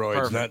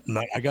steroids. Perfect.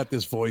 I got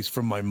this voice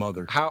from my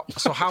mother. How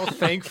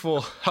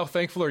thankful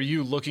are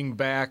you looking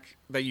back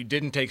that you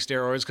didn't take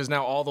steroids? Because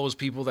now all those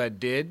people that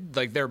did,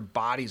 like their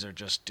bodies are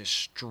just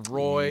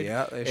destroyed.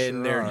 Yeah, they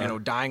and sure they're are.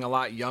 dying a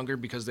lot younger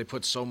because they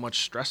put so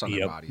much stress on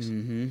their bodies.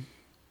 Mm-hmm.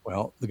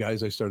 Well, the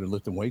guys I started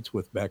lifting weights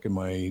with back in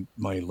my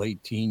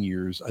late teen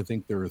years, I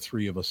think there are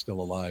 3 of us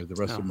still alive. The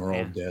rest of them are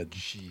all man. dead.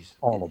 Jeez.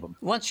 All of them.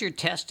 Once your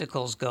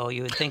testicles go,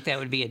 you would think that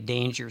would be a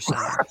danger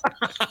sign.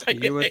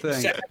 You would think.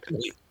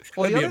 Exactly.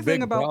 Well, That'd the be other a thing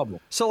big about problem.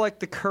 so like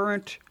the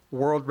current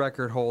world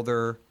record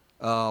holder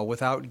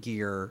without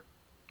gear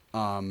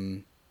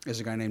is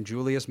a guy named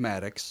Julius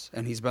Maddox,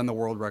 and he's been the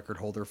world record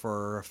holder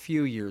for a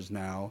few years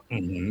now.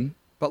 Mm-hmm.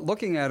 But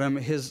looking at him,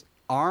 his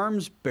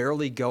arms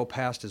barely go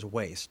past his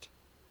waist,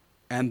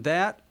 and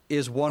that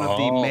is one of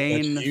the Oh,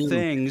 main that's huge.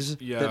 things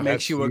Yeah, that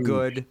makes that's you a huge.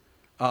 good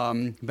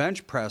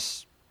bench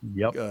press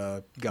Yep.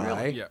 guy.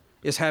 Really? Yeah.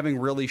 Is having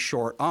really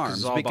short arms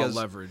It's all about because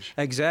leverage.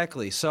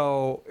 Exactly.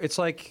 So it's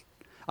like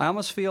I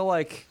almost feel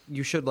like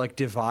you should like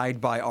divide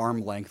by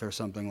arm length or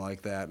something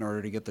like that in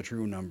order to get the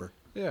true number.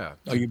 Yeah.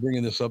 Are you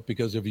bringing this up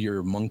because of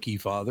your monkey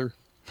father?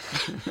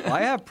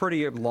 I have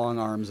pretty long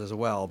arms as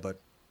well,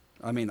 but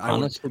I mean,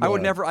 Honest to I would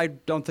God. never. I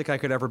don't think I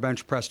could ever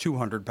bench press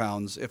 200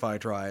 pounds if I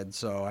tried.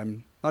 So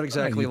I'm not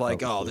exactly you like,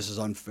 probably oh, this is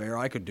unfair.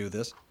 I could do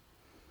this.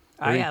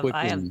 I Very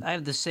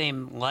have the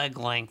same leg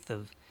length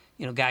of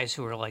guys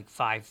who are like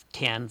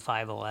 5'10",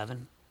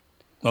 5'11".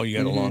 Oh, you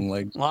got a long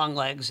leg. Long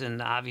legs,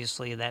 and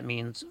obviously that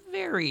means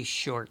very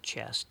short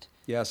chest.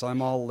 Yes,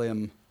 I'm all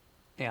limb.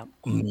 Yeah.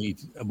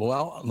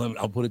 Well,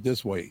 I'll put it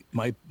this way: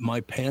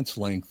 my pants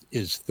length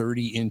is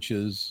 30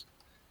 inches.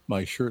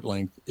 My shirt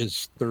length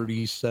is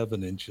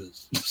 37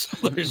 inches.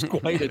 So there's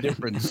quite a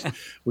difference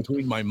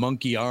between my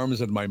monkey arms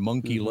and my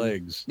monkey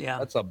legs. Yeah.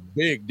 That's a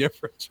big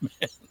difference,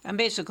 man. I'm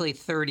basically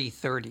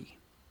 30-30.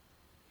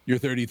 You're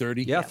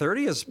 30-30? Yeah,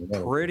 30 is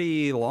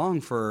pretty long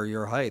for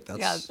your height.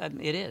 That's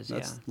It is.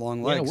 that's Yeah. long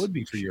Yeah, legs. it would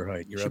be for your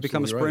height. You're Should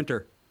become a absolutely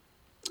right.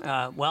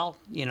 sprinter. Well,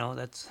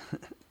 that's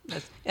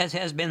as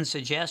has been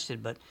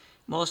suggested, but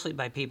mostly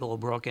by people who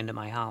broke into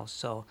my house.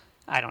 So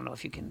I don't know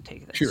if you can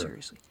take that Sure.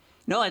 seriously.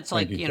 No, it's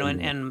like you,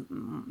 and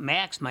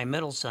Max, my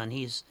middle son,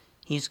 he's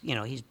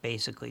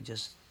basically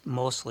just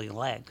mostly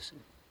legs,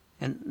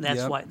 and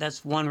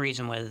that's one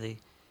reason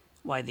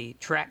why the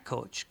track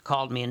coach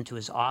called me into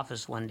his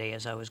office one day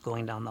as I was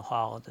going down the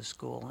hall at the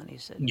school, and he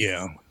said,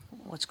 Yeah.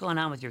 "What's going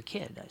on with your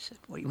kid?" I said,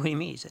 "What do you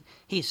mean?"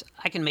 He said,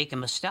 I can make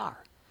him a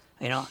star.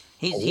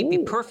 He'd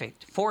be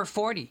perfect.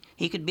 440.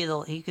 He could be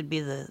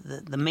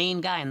the main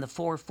guy in the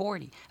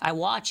 440. I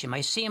watch him. I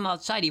see him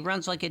outside. He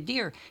runs like a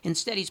deer.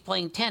 Instead, he's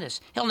playing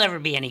tennis. He'll never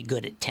be any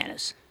good at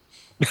tennis.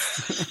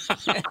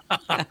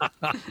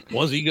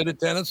 Was he good at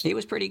tennis? He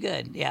was pretty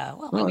good. Yeah.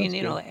 Well, Oh, I mean,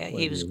 that's good.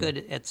 he was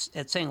good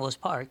at St. Louis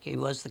Park. He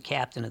was the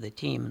captain of the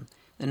team,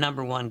 the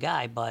number one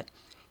guy. But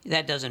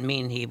that doesn't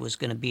mean he was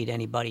going to beat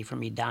anybody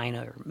from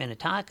Edina or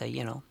Minnetonka.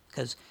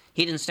 Because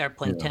he didn't start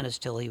playing tennis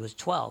till he was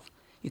 12.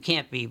 You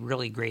can't be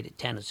really great at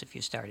tennis if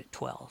you start at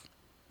 12.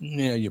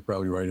 Yeah, you're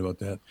probably right about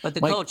that. But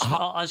the Mike, coach,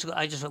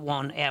 I just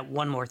want to add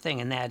one more thing,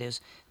 and that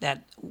is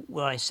that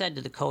what I said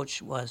to the coach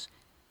was,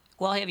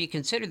 well, have you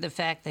considered the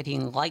fact that he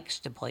likes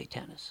to play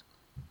tennis?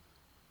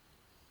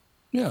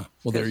 Yeah,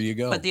 well, there you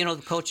go. But, the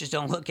coaches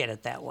don't look at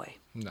it that way.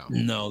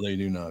 No, they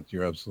do not.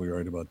 You're absolutely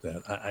right about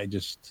that.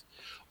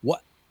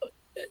 What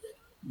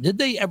did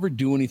they ever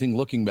do anything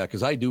looking back?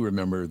 Because I do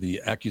remember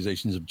the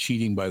accusations of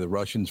cheating by the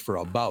Russians for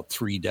about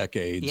 3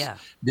 decades. Yeah.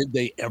 Did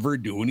they ever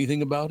do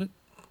anything about it?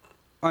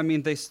 I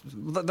mean, that's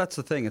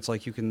the thing. It's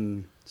like you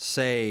can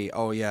say,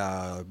 "Oh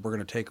yeah, we're going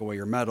to take away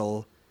your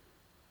medal,"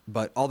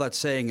 but all that's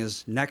saying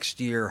is next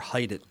year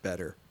hide it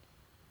better.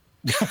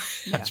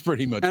 That's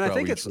pretty much. And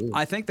probably true.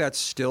 I think that's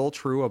still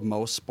true of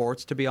most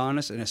sports, to be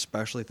honest, and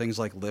especially things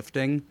like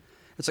lifting.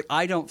 It's like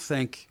I don't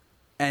think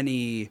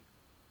any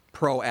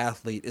pro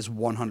athlete is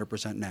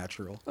 100%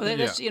 natural. Well,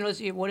 that's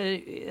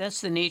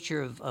that's the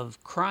nature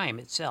of crime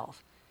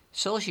itself,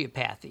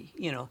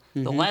 sociopathy.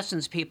 The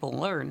lessons people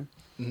learn,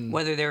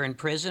 whether they're in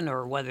prison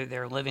or whether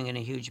they're living in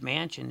a huge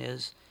mansion,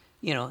 is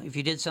if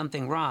you did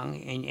something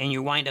wrong and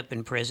you wind up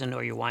in prison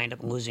or you wind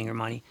up losing your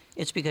money,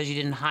 it's because you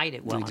didn't hide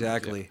it well enough.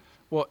 Exactly.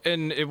 Well,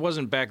 and it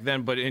wasn't back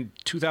then, but in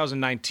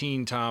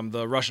 2019, Tom,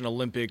 the Russian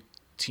Olympic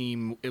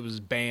team, it was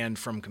banned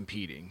from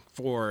competing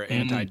for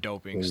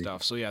anti-doping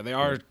stuff. So, yeah, they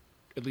are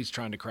at least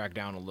trying to crack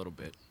down a little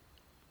bit.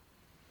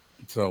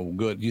 So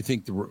good. Do you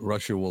think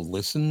Russia will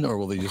listen, or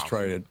will they just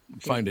try to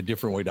find a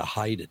different way to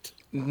hide it?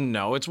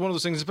 No, it's one of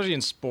those things, especially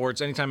in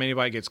sports. Anytime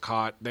anybody gets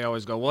caught, they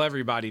always go, well,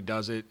 everybody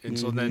does it. And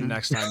so then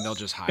next time they'll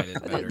just hide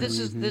it better.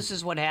 This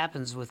is what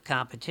happens with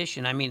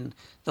competition. I mean,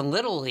 the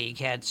Little League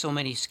had so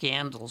many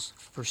scandals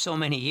for so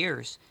many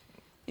years.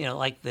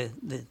 Like the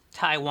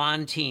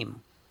Taiwan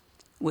team,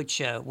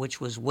 which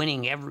was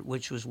winning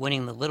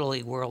the Little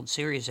League World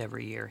Series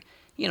every year.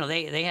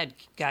 They had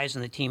guys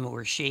on the team who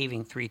were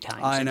shaving 3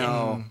 times. I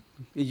know.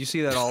 You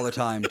see that all the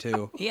time,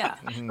 too. Yeah.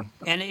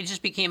 And it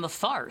just became a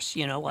farce,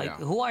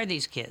 who are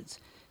these kids?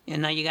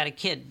 And now you got a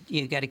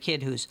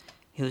kid who's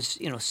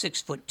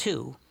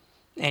 6'2",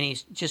 and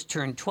he's just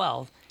turned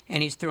 12,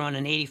 and he's throwing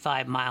an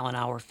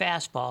 85-mile-an-hour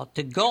fastball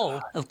to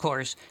go, of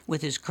course,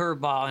 with his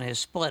curveball and his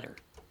splitter.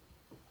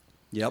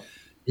 Yep.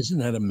 Isn't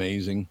that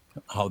amazing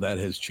how that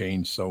has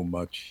changed so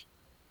much?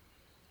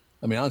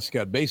 I mean, honestly,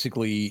 God,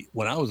 basically,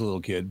 when I was a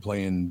little kid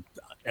playing,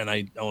 and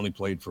I only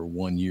played for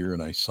 1 year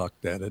and I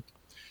sucked at it,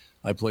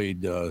 I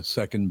played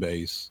second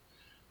base.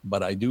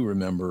 But I do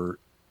remember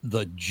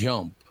the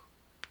jump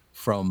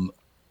from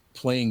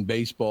playing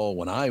baseball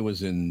when I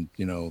was in,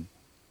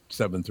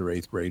 7th or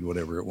 8th grade,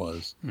 whatever it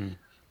was,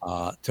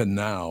 to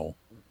now.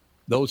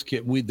 Those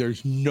kids,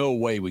 there's no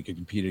way we could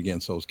compete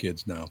against those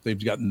kids now.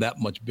 They've gotten that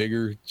much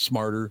bigger,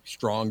 smarter,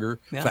 stronger,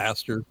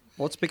 faster.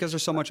 Well, it's because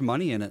there's so much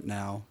money in it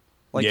now.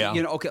 Like,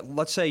 okay,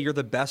 let's say you're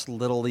the best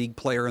Little League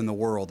player in the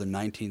world in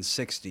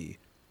 1960.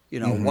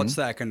 What's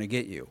that going to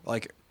get you?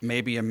 Like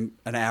maybe an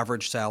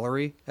average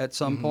salary at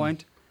some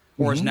point?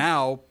 Or is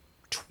now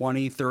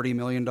 $20-30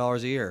 million a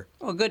year?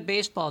 Well, a good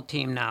baseball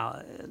team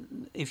now,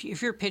 if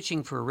you're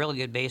pitching for a really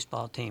good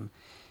baseball team,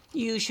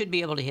 you should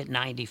be able to hit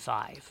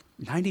 95.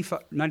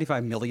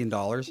 $95 million?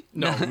 No,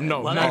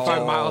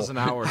 95 miles an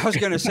hour. I was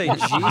going to say,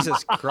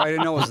 Jesus Christ, I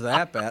didn't know it was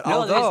that bad.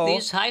 No, Although,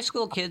 these high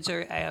school kids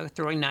are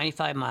throwing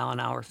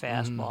 95-mile-an-hour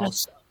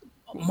fastballs.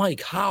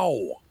 Mike,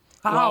 how?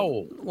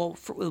 Well,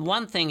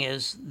 one thing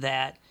is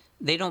that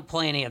they don't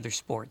play any other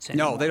sports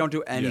anymore. No, they don't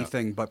do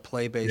anything but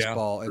play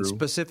baseball. And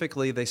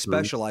specifically, they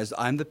specialize.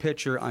 I'm the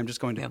pitcher. I'm just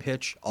going to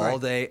pitch all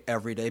day,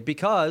 every day,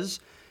 because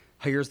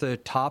here's the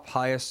top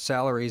highest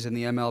salaries in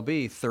the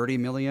MLB, $30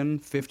 million,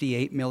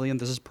 $58 million.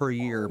 This is per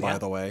year, by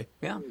the way.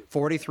 Yeah.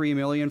 $43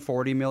 million,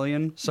 $40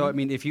 million. So, I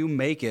mean, if you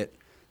make it,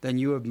 then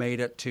you have made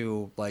it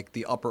to, like,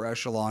 the upper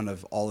echelon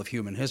of all of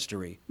human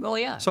history. Well,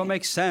 yeah. So it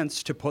makes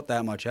sense to put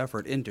that much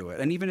effort into it.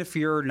 And even if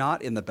you're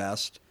not in the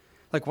best,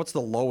 like, what's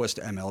the lowest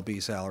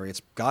MLB salary?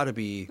 It's got to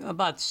be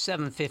about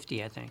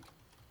 $750, I think.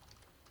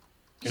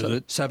 Is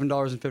it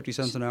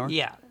 $7.50 an hour?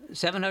 Yeah.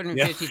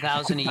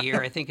 $750,000 a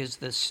year, I think, is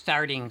the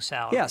starting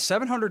salary. Yeah,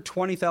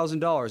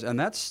 $720,000, and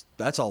that's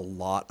a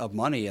lot of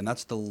money, and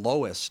that's the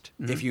lowest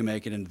if you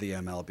make it into the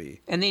MLB.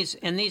 And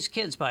these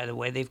kids, by the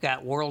way, they've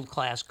got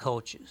world-class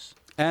coaches.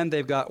 And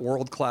they've got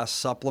world-class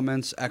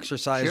supplements,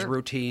 exercise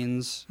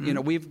routines.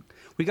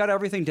 We got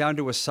everything down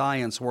to a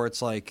science where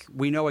it's like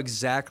we know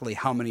exactly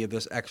how many of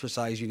this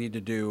exercise you need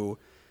to do,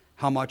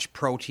 how much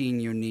protein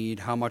you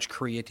need, how much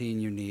creatine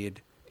you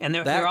need. And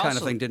that kind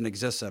of thing didn't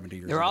exist 70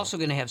 years ago. They're also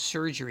going to have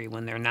surgery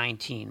when they're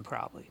 19,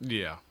 probably.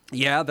 Yeah.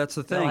 Yeah, that's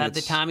the thing. They'll have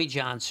the Tommy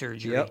John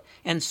surgery. Yep.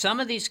 And some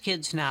of these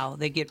kids now,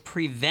 they get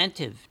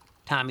preventive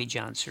Tommy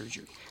John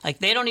surgery. Like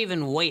they don't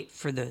even wait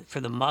for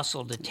the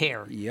muscle to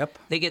tear. Yep.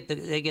 They get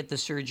the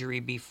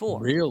surgery before.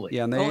 Really?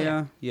 Yeah, and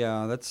they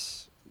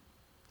that's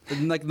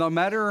like no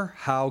matter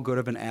how good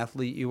of an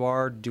athlete you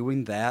are,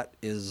 doing that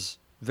is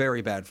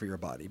very bad for your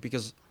body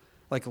because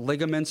like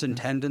ligaments and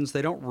tendons,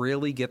 they don't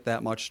really get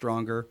that much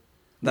stronger.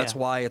 That's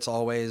why it's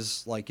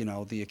always like,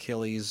 the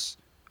Achilles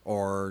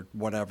or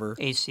whatever.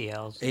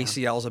 ACLs.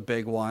 ACL's a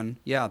big one.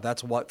 Yeah,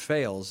 that's what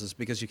fails is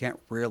because you can't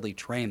really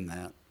train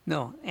that.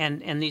 No,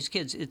 and these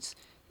kids,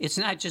 it's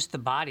not just the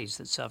bodies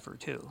that suffer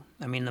too.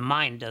 I mean, the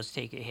mind does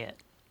take a hit.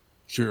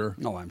 Sure.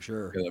 No, I'm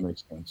sure. Yeah,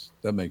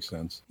 that makes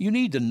sense. You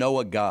need to know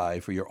a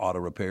guy for your auto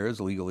repairs,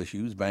 legal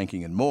issues,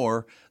 banking, and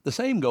more. The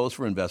same goes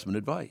for investment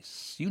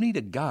advice. You need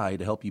a guy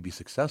to help you be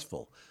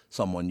successful,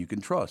 someone you can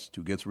trust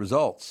who gets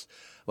results.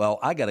 Well,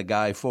 I got a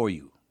guy for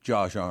you,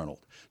 Josh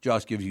Arnold.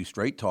 Josh gives you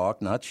straight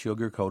talk, not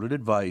sugar-coated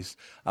advice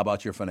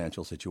about your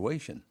financial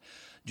situation.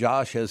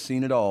 Josh has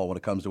seen it all when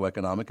it comes to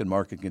economic and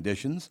market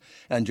conditions,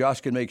 and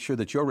Josh can make sure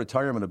that your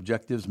retirement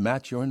objectives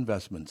match your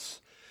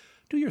investments.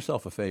 Do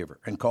yourself a favor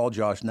and call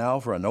Josh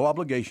now for a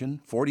no-obligation,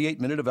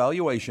 48-minute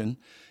evaluation.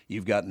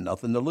 You've got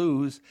nothing to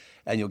lose,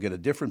 and you'll get a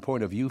different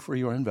point of view for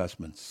your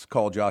investments.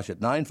 Call Josh at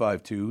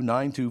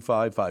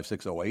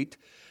 952-925-5608.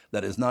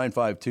 That is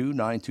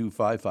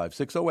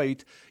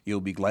 952-925-5608. You'll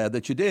be glad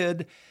that you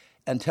did.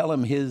 And tell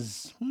him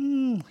his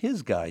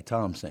guy,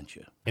 Tom, sent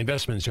you.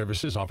 Investment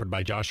services offered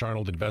by Josh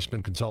Arnold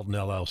Investment Consultant,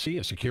 LLC,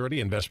 a security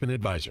investment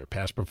advisor.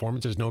 Past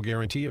performance is no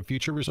guarantee of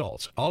future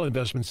results. All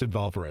investments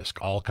involve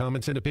risk. All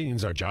comments and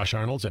opinions are Josh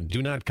Arnold's and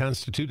do not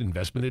constitute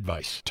investment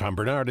advice. Tom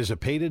Bernard is a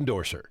paid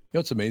endorser. You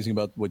know what's amazing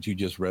about what you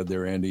just read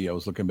there, Andy? I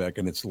was looking back,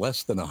 and it's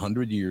less than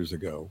 100 years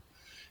ago.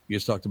 You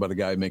just talked about a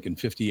guy making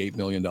 $58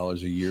 million a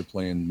year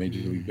playing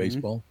Major League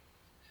Baseball.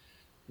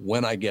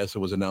 When I guess it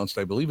was announced,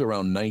 I believe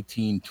around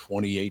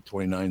 1928,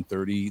 29,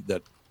 30,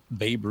 that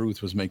Babe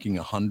Ruth was making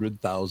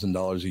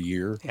 $100,000 a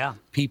year. Yeah.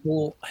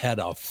 People had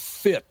a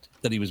fit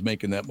that he was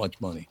making that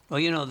much money. Well,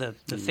 you know the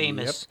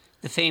famous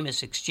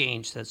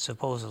exchange that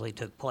supposedly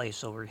took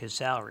place over his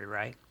salary,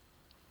 right?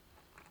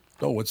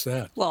 Oh, what's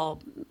that?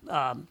 Well,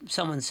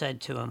 someone said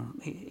to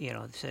him,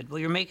 said, "Well,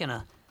 you're making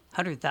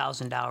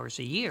 $100,000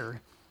 a year.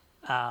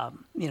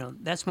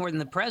 That's more than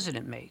the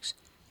president makes."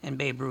 And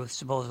Babe Ruth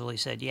supposedly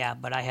said, "Yeah,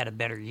 but I had a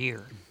better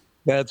year."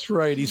 That's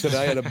right. He said,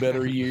 I had a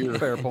better year.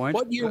 Fair point.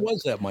 What year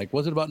was that, Mike?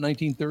 Was it about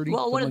 1930?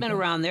 Well, it would have been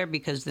around there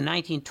because the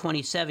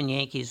 1927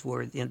 Yankees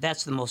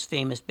that's the most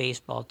famous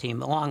baseball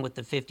team, along with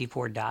the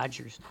 54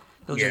 Dodgers.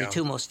 Those are the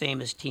two most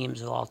famous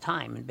teams of all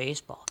time in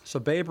baseball. So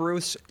Babe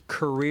Ruth's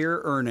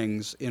career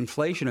earnings,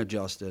 inflation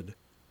adjusted,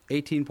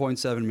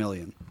 $18.7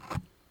 million.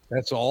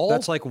 That's all?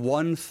 That's like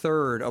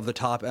 1/3 of the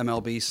top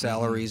MLB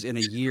salaries in a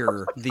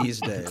year these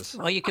days.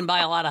 Well, you can buy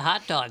a lot of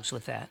hot dogs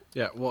with that.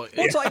 Yeah, well,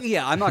 It's like,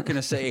 I'm not going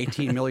to say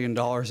 $18 million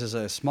is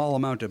a small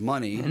amount of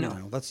money.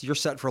 You're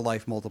set for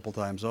life multiple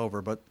times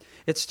over, but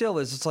it still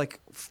is. It's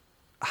like,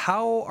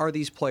 how are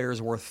these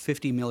players worth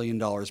 $50 million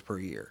per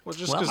year? Well,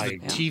 just because the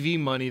TV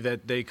money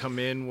that they come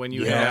in when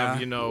you have,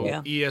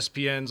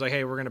 ESPN's like,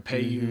 hey, we're going to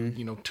pay you,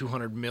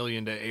 $200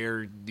 million to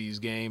air these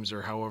games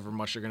or however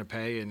much they're going to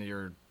pay, and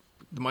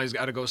the money's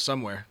got to go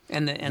somewhere.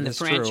 And the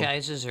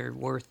franchises are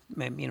worth,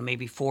 maybe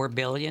 $4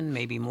 billion,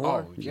 maybe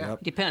more. Oh, yeah.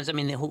 Depends. I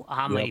mean,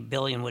 how many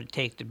billion would it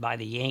take to buy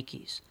the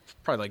Yankees?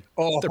 Probably like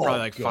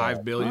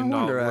 $5 billion. I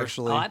wonder,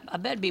 actually. I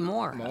bet it'd be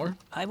more. More?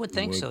 I would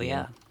think so.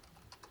 Yeah.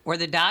 Or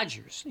the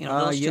Dodgers.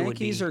 Those two would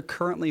be. Yankees are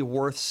currently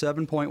worth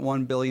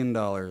 $7.1 billion.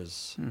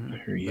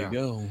 There you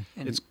go.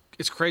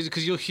 It's crazy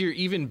because you'll hear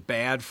even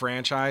bad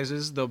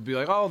franchises. They'll be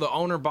like, "Oh, the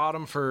owner bought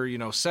them for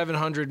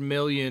 $700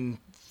 million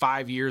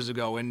 5 years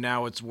ago, and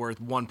now it's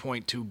worth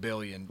 $1.2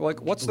 billion."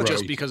 Like, what's the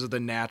just because of the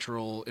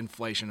natural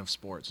inflation of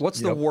sports? What's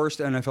the worst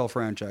NFL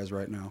franchise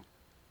right now?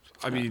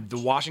 I mean, the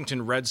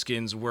Washington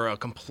Redskins were a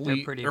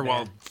complete,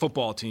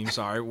 football team.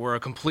 Sorry, were a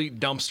complete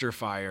dumpster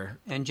fire.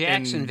 And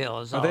Jacksonville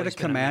is. Are they the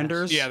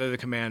Commanders? Yeah, they're the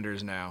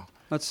Commanders now.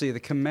 Let's see, the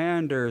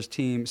Commanders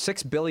team,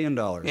 $6 billion.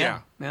 Yeah.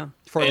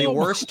 For the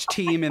worst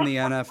team in the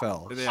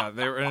NFL.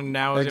 Yeah, and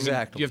now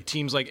exactly. You have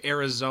teams like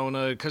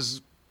Arizona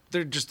because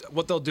they're just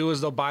what they'll do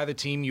is they'll buy the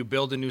team, you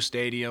build a new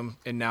stadium,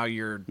 and now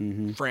your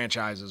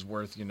franchise is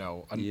worth an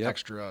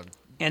extra.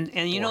 And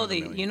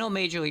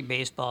Major League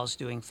Baseball is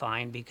doing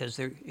fine because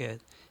they're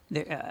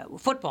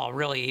football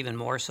really even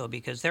more so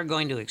because they're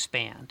going to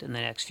expand in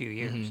the next few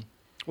years.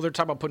 Well, they're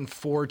talking about putting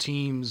 4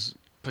 teams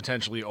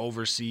potentially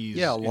overseas.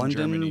 Yeah, in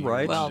London, Germany.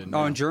 right?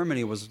 Well, in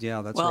Germany was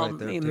that's right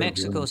there. Well,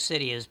 Mexico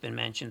City has been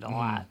mentioned a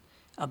lot,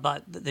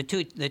 but the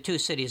two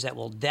cities that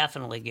will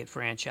definitely get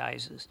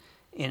franchises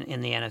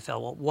in the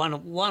NFL. Well,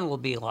 one will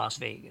be Las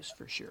Vegas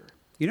for sure.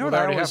 You know they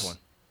already have one.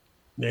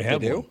 They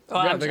have do? one.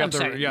 Oh, the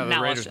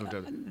Raiders looked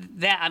at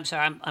it. I'm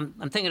sorry,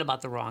 I'm thinking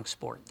about the wrong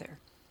sport there.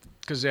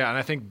 Because and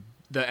I think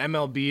the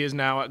MLB is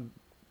now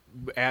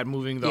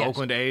moving the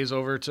Oakland A's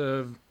over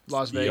to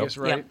Las Vegas,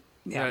 right? Yep.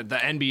 Yeah. The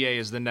NBA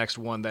is the next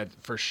one that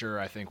for sure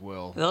I think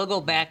will. They'll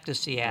go back to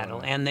Seattle,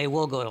 and they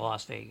will go to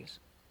Las Vegas.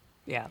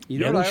 Yeah. We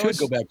should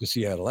go back to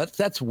Seattle.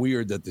 That's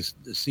weird that the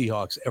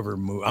Seahawks ever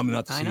move. I mean,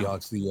 not the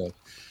Seahawks, the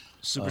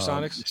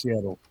Supersonics?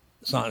 Seattle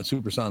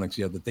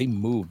Supersonics, that they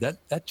moved.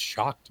 That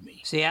shocked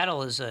me.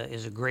 Seattle is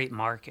a great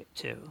market,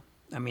 too.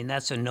 I mean,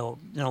 that's a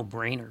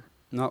no-brainer.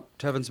 No,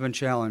 Tevin's been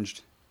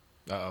challenged.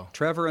 Uh-oh.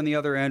 Trevor and the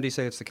other Andy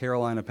say it's the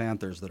Carolina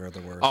Panthers that are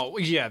the worst. Oh,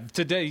 yeah.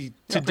 Today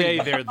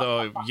they're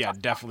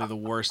definitely the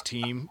worst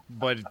team.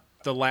 But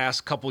the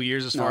last couple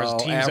years as far as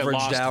teams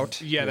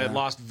that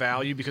lost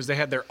value because they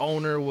had their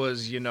owner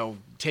was,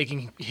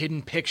 taking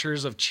hidden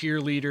pictures of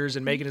cheerleaders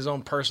and making his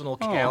own personal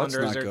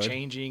calendars. They're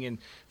changing, and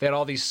they had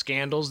all these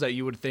scandals that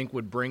you would think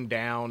would bring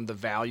down the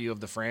value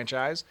of the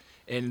franchise.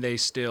 And they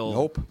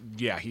still,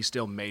 he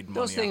still made money.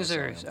 Those things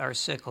are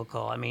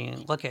cyclical. I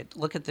mean, look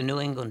at the New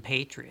England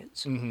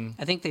Patriots.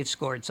 I think they've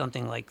scored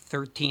something like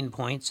 13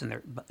 points in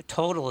their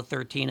total of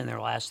 13 in their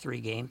last 3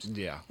 games.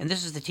 Yeah, and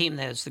this is the team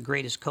that is the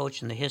greatest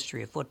coach in the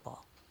history of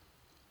football.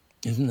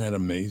 Isn't that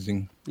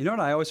amazing? You know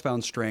what I always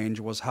found strange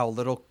was how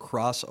little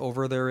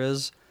crossover there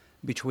is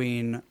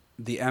between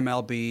the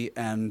MLB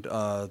and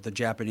the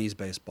Japanese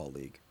Baseball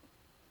League.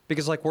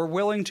 Because, like, we're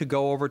willing to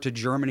go over to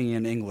Germany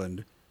and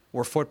England,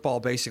 where football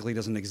basically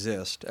doesn't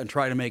exist, and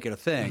try to make it a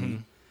thing. Mm-hmm.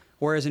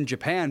 Whereas in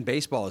Japan,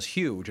 baseball is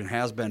huge and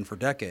has been for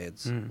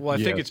decades. Well,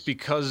 I think it's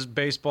because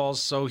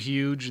baseball's so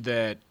huge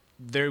that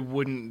they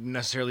wouldn't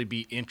necessarily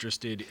be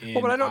interested in.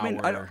 Well, but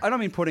I don't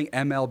mean putting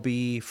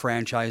MLB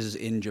franchises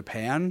in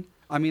Japan.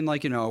 I mean,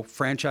 like,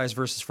 franchise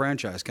versus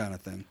franchise kind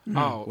of thing.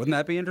 Oh. Wouldn't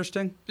that be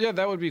interesting? Yeah,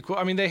 that would be cool.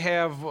 I mean, they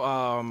have,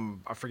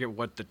 I forget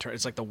what the term,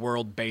 it's like the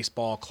World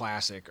Baseball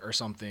Classic or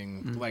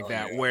something like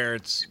that, where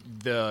it's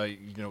the,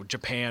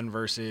 Japan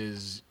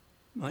versus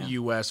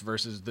U.S.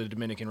 versus the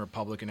Dominican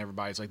Republic and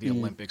everybody. It's like the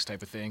Olympics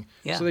type of thing.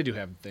 Yeah. So they do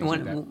have things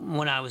like that.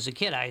 When I was a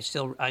kid, I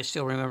still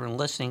remember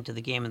listening to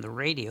the game on the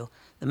radio.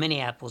 The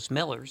Minneapolis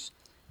Millers,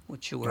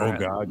 which were a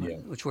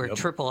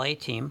AAA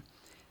team,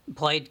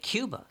 played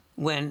Cuba.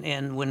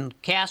 When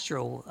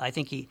Castro, I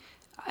think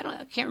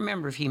I can't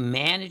remember if he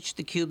managed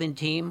the Cuban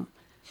team.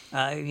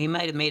 He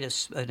might have made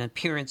an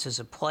appearance as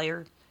a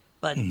player,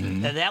 but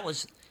that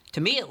was, to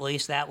me at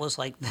least, that was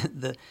like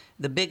the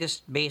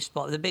biggest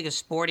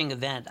sporting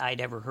event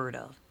I'd ever heard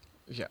of.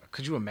 Yeah,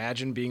 could you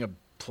imagine being a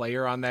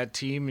player on that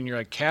team and you're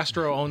like,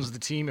 Castro owns the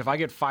team. If I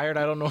get fired,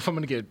 I don't know if I'm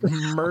going to get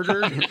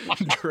murdered,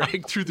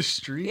 dragged through the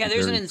street. Yeah,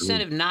 there's an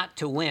incentive not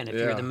to win if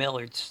you're the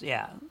Millards.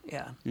 Yeah.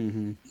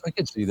 Mm-hmm. I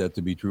can see that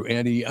to be true.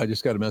 Andy, I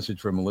just got a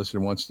message from a listener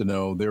who wants to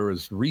know, there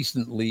was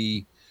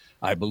recently,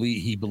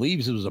 he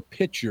believes it was a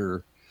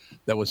pitcher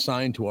that was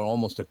signed to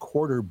almost a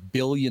 $250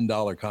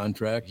 million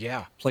contract.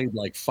 Yeah. Played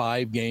like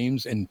 5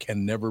 games and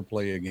can never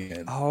play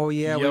again. Oh,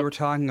 yeah, we were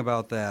talking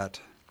about that.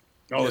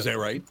 Oh, is that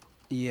right?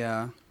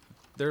 Yeah.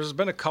 There's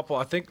been a couple.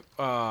 I think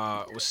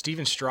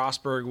Steven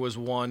Strasburg was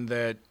one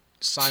that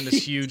signed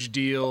this huge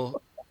deal,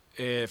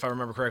 if I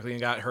remember correctly, and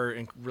got hurt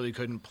and really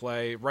couldn't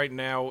play. Right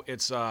now,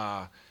 it's there's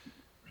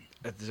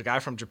a guy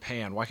from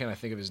Japan. Why can't I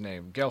think of his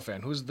name?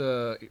 Gelfand. Who's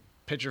the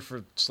pitcher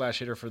 /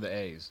 hitter for the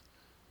A's?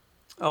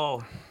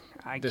 Oh,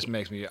 this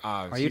makes me.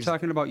 Are you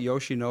talking about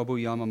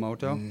Yoshinobu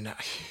Yamamoto? No.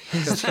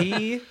 Because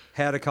he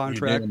had a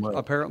contract,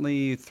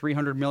 apparently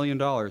 $300 million.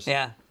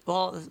 Yeah.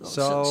 Well,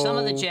 some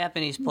of the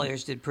Japanese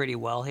players did pretty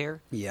well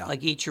here. Yeah. Like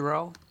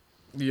Ichiro.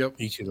 Yep.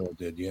 Ichiro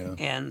did, yeah.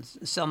 And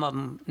some of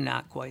them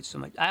not quite so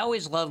much. I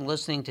always loved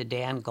listening to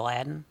Dan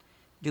Gladden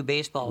do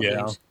baseball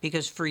games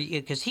because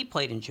he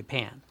played in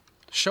Japan.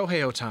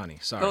 Shohei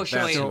Ohtani. Sorry. Oh,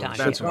 Shohei Ohtani.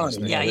 That's what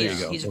yeah,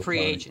 he's a free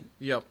agent.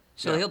 Yep.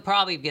 So he'll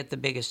probably get the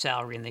biggest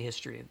salary in the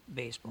history of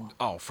baseball.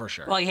 Oh, for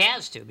sure. Well, he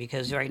has to,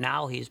 because right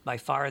now he's by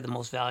far the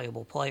most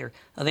valuable player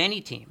of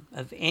any team.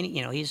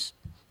 He's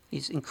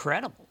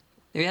incredible.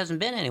 There hasn't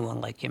been anyone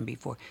like him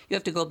before. You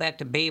have to go back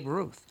to Babe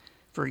Ruth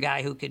for a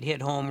guy who could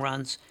hit home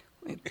runs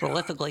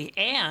prolifically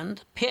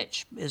and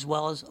pitch as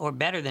well as or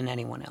better than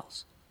anyone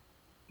else.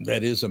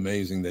 That is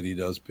amazing that he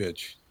does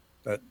pitch.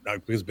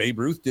 Because Babe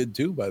Ruth did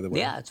too, by the way.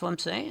 Yeah, that's what I'm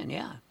saying.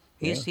 Yeah.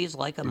 He's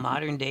like a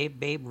modern day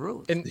Babe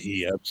Ruth. And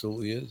he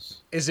absolutely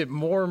is. Is it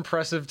more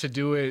impressive to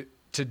do it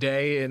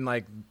today in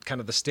like kind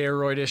of the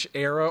steroid-ish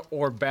era,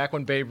 or back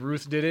when Babe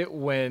Ruth did it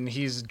when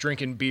he's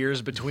drinking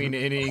beers between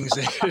innings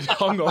and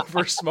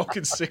hungover,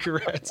 smoking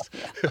cigarettes,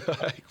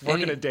 like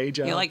working a day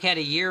job? He had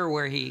a year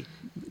where he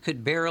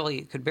could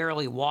barely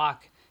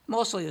walk.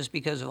 Mostly it was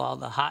because of all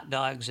the hot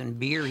dogs and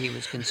beer he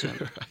was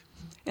consuming.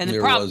 And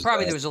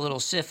probably there was a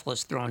little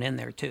syphilis thrown in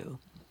there too.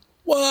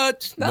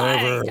 What?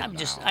 Never.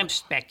 I'm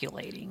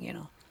speculating, You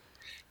know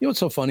what's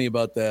so funny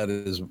about that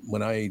is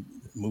when I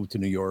moved to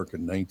New York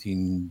in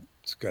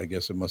I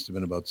guess it must have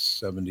been about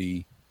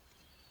 79,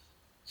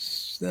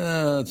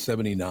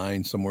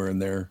 somewhere in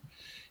there.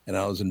 And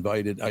I was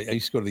invited. I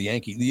used to go to the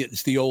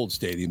it's the old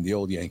stadium, the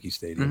old Yankee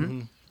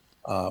Stadium,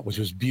 which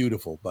was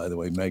beautiful, by the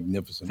way,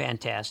 magnificent.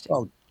 Fantastic.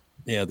 Oh,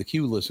 yeah, the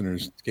KQ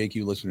listeners,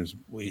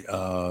 we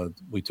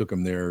took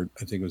them there,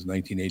 I think it was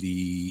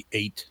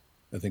 1988,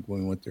 I think,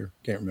 when we went there.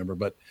 Can't remember,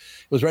 but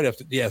it was right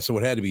after, so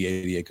it had to be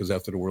 88 because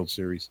after the World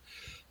Series.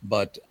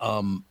 But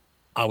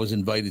I was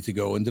invited to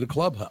go into the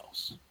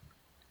clubhouse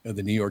of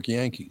the New York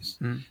Yankees.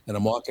 And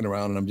I'm walking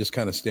around and I'm just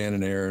kind of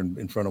standing there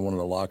in front of one of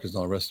the lockers and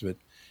all the rest of it.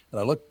 And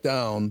I looked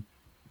down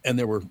and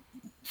there were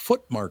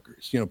foot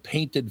markers,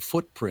 painted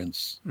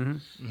footprints.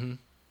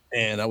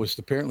 And I was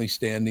apparently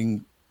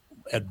standing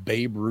at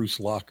Babe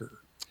Ruth's locker.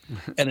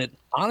 And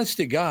honest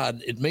to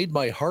God, it made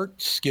my heart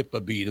skip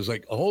a beat. It was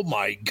like, oh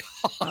my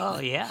God. Oh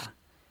yeah.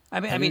 I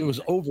mean, it was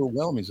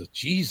overwhelming. It was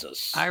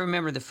Jesus. I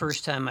remember the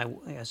first time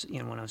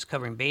when I was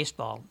covering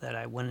baseball, that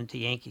I went into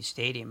Yankee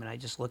Stadium and I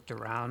just looked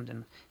around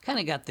and kind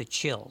of got the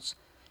chills.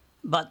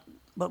 But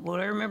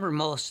what I remember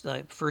most,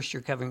 the first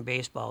year covering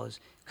baseball, is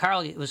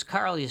Carl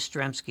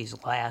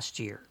Yastrzemski's last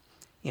year.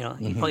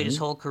 He played his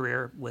whole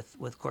career with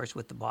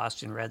the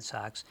Boston Red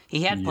Sox.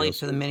 He had played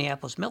for the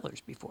Minneapolis Millers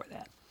before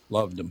that.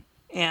 Loved him.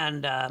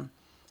 And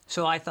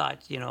so I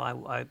thought,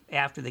 I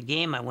after the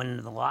game, I went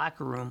into the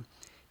locker room,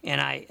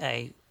 and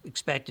I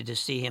expected to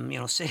see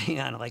him, sitting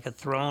on like a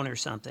throne or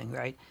something,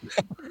 right?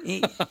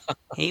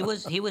 He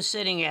was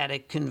sitting at a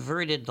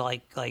converted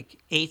like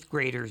 8th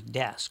grader's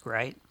desk,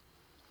 right?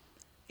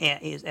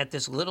 And at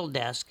this little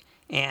desk,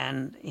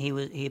 and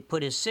he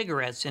put his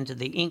cigarettes into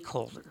the ink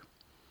holder.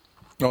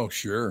 Oh,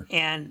 sure.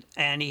 And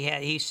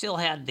he still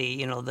had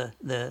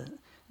the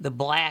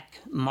black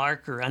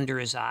marker under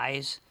his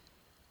eyes,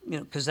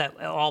 because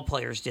all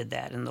players did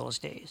that in those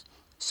days,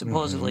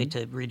 supposedly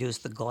to reduce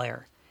the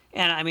glare.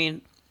 And I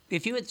mean,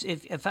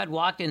 if I'd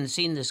walked in and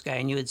seen this guy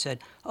and you had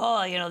said,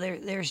 "Oh,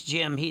 there's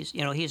Jim.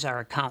 He's our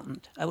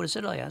accountant," I would have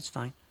said, "Oh yeah, that's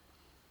fine."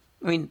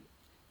 I mean,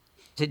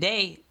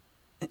 today,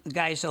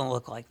 guys don't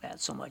look like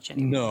that so much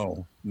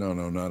anymore. No,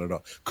 not at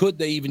all. Could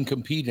they even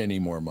compete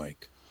anymore,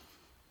 Mike?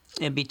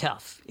 It'd be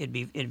tough. It'd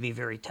be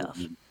very tough.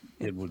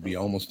 It would be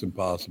almost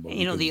impossible.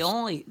 The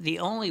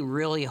only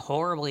really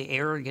horribly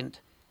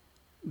arrogant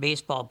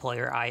baseball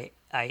player I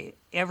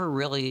ever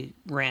really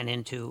ran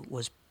into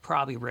was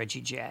probably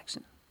Reggie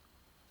Jackson.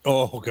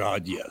 Oh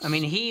God, yes. I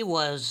mean, it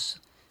was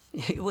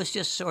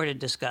just sort of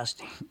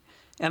disgusting.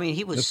 I mean,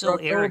 he was so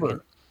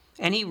arrogant,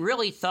 and he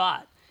really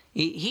thought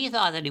he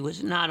thought that he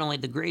was not only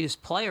the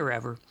greatest player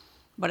ever,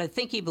 but I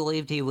think he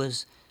believed he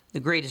was the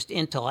greatest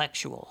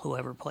intellectual who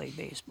ever played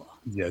baseball.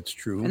 That's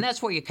true. And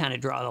that's where you kind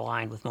of draw the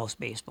line with most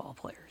baseball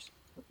players.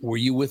 Were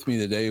you with me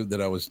the day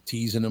that I was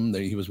teasing him?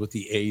 He was with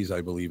the A's,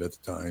 I believe, at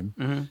the time.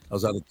 Mm-hmm. I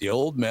was out at the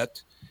old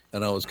Met,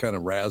 and I was kind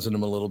of razzing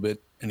him a little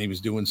bit, and he was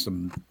doing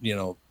some,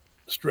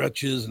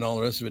 stretches and all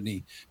the rest of it, and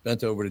he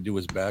bent over to do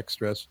his back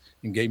stretch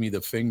and gave me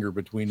the finger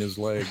between his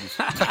legs.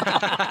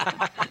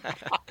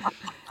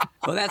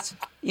 Well,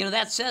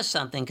 that says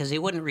something, because he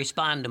wouldn't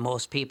respond to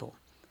most people.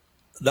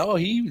 No,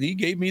 he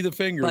gave me the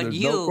finger. But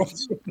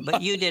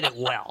you did it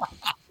well.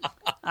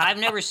 I've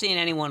never seen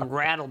anyone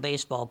rattle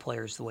baseball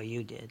players the way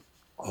you did.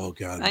 Oh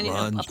God!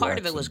 And a part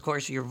of it was, of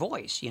course, your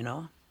voice.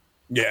 Yeah,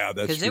 that's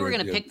because they were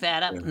going to yeah. pick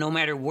that up no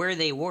matter where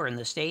they were in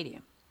the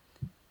stadium.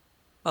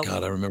 But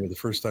God, I remember the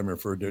first time I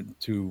referred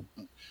to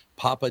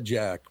Papa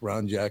Jack,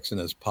 Ron Jackson,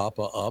 as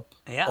Papa Up.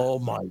 Yeah. Oh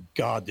my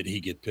God, did he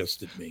get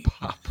pissed at me?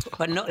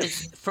 But no,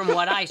 from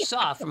what I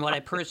saw, from what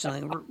I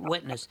personally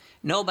witnessed,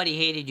 nobody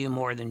hated you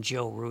more than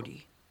Joe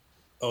Rudy.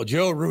 Oh,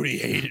 Joe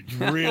Rudy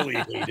really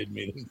hated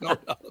me. There's no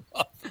doubt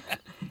about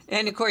that.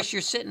 And of course,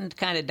 you're sitting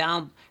kind of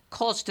down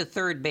close to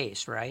third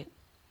base, right?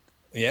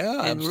 Yeah,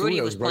 and absolutely.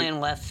 Rudy was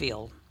playing left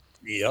field.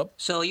 Yep.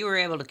 So you were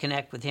able to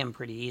connect with him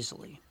pretty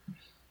easily.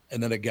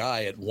 And then a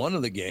guy at one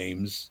of the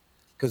games,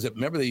 because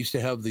remember they used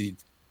to have the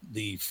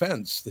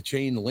fence, the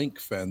chain link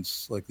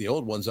fence, like the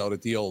old ones out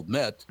at the old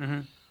Met.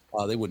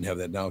 Mm-hmm. They wouldn't have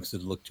that now because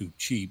it looked too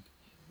cheap,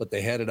 but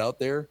they had it out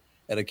there.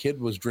 And a kid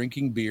was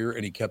drinking beer,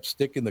 and he kept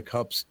sticking the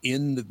cups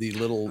in the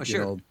little,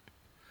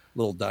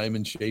 little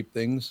diamond-shaped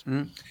things.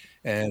 Mm-hmm.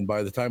 And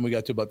by the time we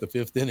got to about the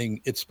fifth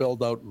inning, it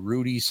spelled out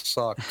Rudy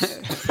sucks.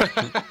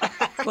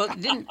 Well,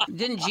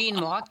 didn't Gene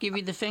Mauch give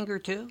you the finger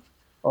too?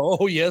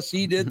 Oh yes,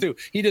 he did too.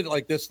 He did it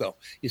like this though.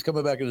 He's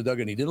coming back in the dugout,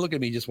 and he didn't look at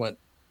me. He just went,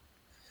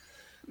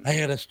 "I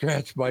had to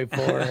stretch my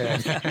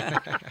forehead."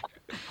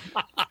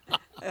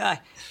 I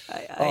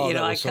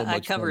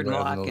covered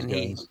Mauch,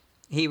 and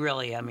he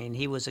really, I mean,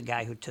 he was a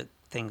guy who took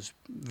things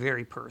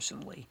very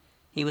personally.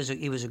 He was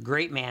a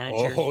great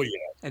manager. Oh yeah,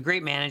 a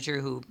great manager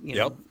who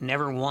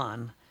never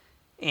won,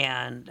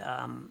 and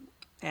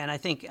I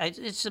think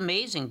it's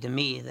amazing to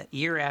me that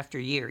year after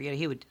year,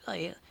 he would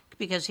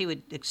because he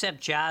would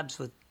accept jobs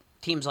with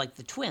teams like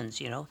the Twins.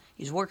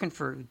 He's working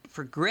for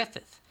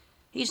Griffith.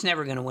 He's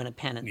never going to win a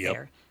pennant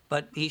there,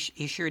 but he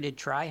sure did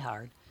try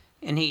hard,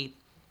 and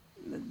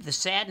the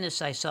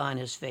sadness I saw in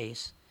his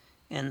face,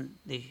 and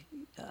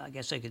I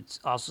guess I could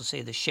also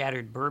say the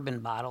shattered bourbon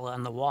bottle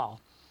on the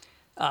wall,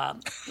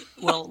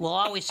 will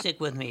always stick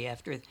with me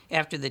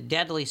after the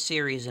deadly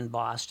series in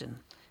Boston.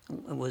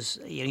 It was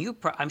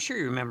I'm sure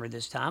you remember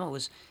this, Tom.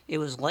 It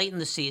was late in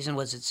the season.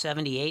 Was it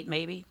 78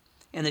 maybe?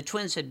 And the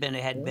Twins had been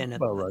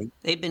right.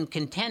 They'd been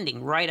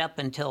contending right up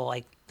until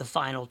like the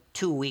final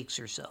 2 weeks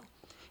or so,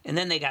 and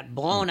then they got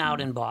blown out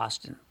in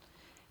Boston.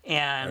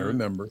 And I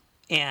remember.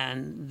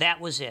 And that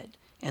was it.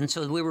 And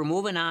so we were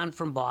moving on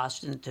from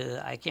Boston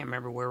to, I can't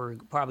remember where we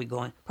were,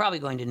 probably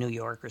going to New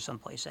York or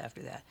someplace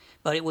after that.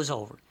 But it was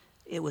over.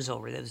 It was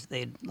over.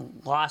 They'd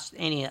lost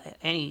any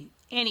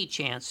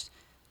chance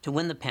to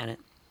win the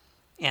pennant.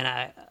 And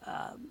I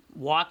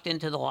walked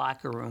into the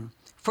locker room.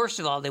 First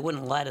of all, they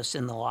wouldn't let us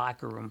in the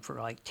locker room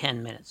for like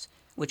 10 minutes,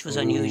 which was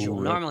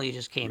unusual. Normally you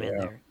just came in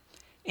there.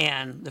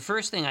 And the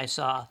first thing I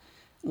saw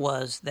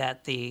was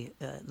that the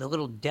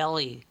little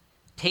deli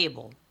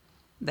table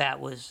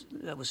that was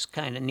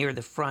kind of near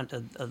the front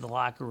of the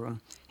locker room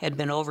had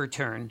been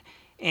overturned,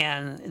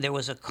 and there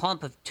was a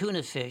clump of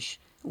tuna fish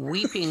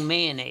weeping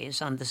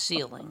mayonnaise on the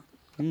ceiling.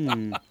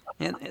 And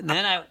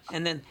then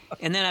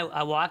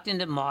I walked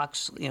into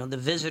Mauch's, the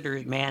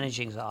visitor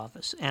managing's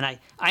office, and I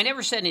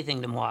never said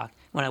anything to Mauch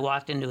when I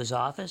walked into his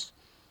office,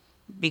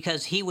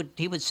 because he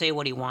would say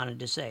what he wanted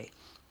to say.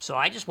 So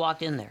I just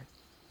walked in there,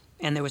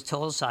 and there was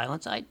total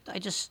silence. I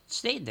just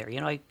stayed there.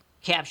 I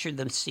captured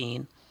the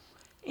scene.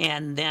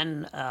 And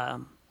then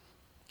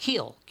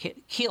Keel, was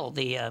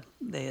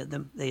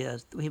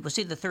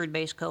he the third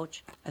base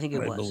coach? I think he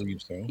was. I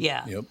believe so.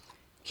 Yeah. Yep.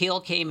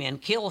 Keel came in.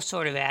 Keel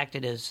sort of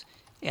acted as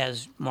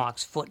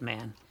Mauch's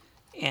footman,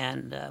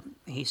 And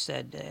he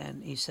said, do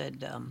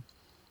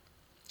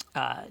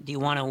you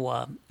want to?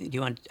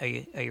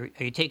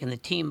 Are you taking the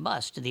team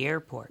bus to the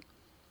airport?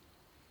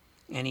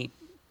 And he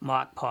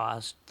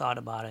paused, thought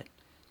about it,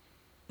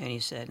 and he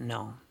said,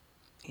 no.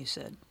 He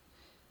said,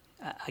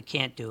 I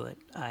can't do it.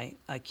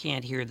 I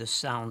can't hear the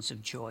sounds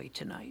of joy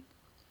tonight.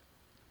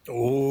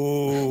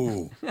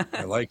 Oh,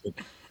 I like it.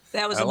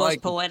 That was the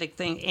most poetic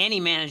thing any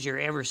manager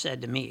ever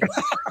said to me.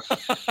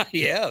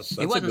 Yes.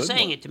 He wasn't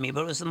saying it to me,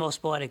 but it was the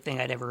most poetic thing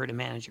I'd ever heard a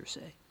manager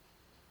say.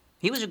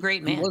 He was a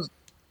great man.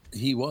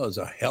 He was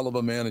a hell of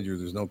a manager.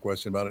 There's no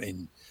question about it.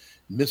 And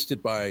missed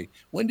it by,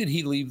 when did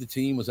he leave the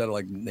team? Was that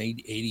like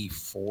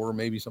 84,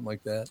 maybe something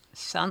like that?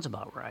 Sounds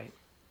about right.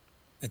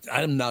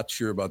 I'm not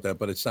sure about that,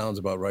 but it sounds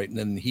about right. And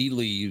then he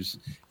leaves,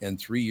 and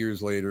 3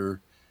 years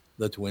later,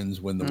 the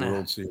Twins win the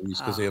World Series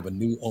because they have a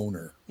new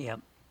owner. Yep.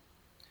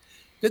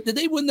 Did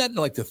they win that in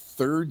like the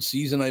third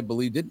season, I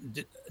believe?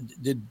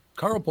 Did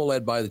Carl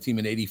Pohlad buy the team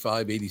in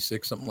 85,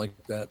 86, something like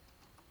that?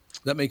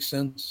 Does that make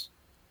sense?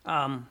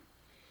 I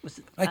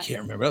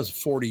can't remember. That was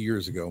 40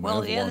 years ago.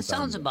 Well, yeah, that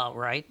sounds about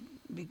right.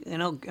 You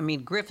know, I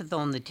mean, Griffith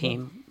owned the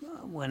team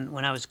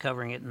when I was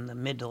covering it in the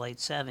mid to late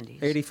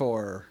 70s.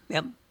 84.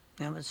 Yep.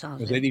 Yeah, that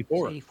sounds. It was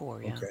 84.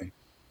 84, yeah. Okay.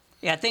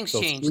 Yeah, things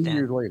changed 3 then.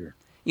 years later.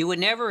 You would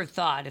never have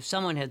thought if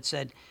someone had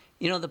said,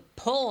 you know, the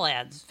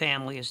Pohlad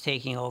family is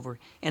taking over,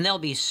 and they'll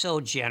be so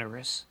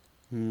generous.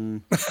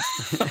 Carl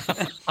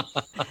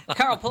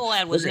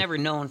Pohlad was never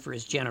known for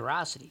his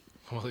generosity.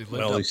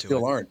 Well, they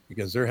still aren't,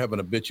 because they're having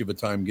a bitch of a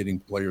time getting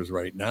players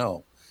right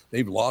now.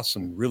 They've lost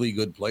some really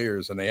good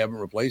players, and they haven't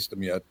replaced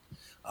them yet.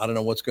 I don't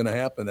know what's going to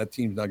happen. That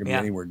team's not going to be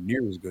anywhere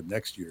near as good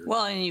next year.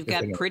 Well, and you've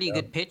got pretty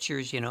good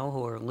pitchers, you know,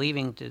 who are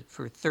leaving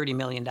for $30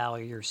 million a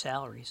year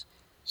salaries.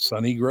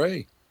 Sonny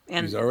Gray.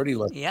 And he's already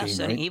left the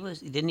team, right?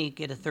 Didn't he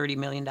get a $30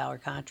 million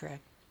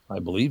contract? I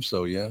believe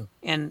so, yeah.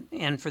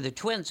 And for the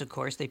Twins, of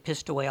course, they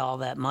pissed away all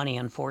that money,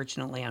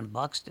 unfortunately, on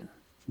Buxton.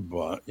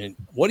 But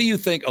what do you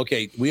think?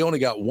 Okay, we only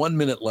got 1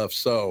 minute left.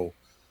 So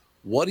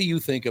what do you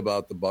think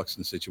about the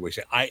Buxton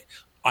situation?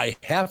 I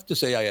have to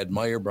say I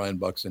admire Brian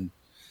Buxton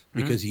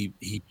because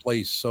he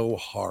plays so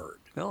hard.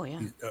 Oh, yeah.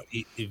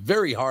 He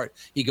very hard.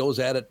 He goes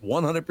at it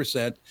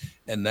 100%,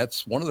 and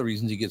that's one of the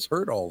reasons he gets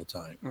hurt all the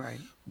time. Right.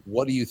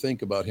 What do you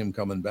think about him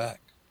coming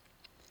back?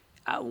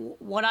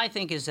 What I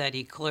think is that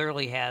he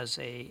clearly has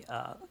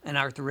an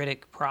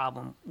arthritic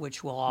problem,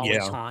 which will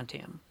always haunt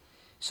him.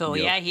 So,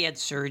 he had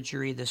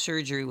surgery. The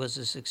surgery was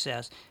a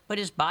success, but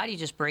his body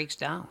just breaks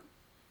down.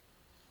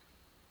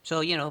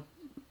 So, you know,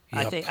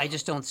 I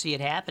just don't see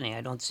it happening.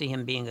 I don't see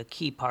him being a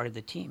key part of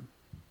the team.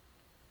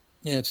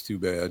 Yeah, it's too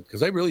bad,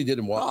 because I really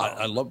didn't want.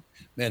 I love,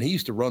 man. He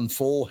used to run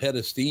full head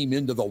of steam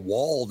into the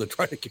wall to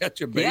try to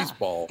catch a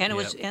baseball. And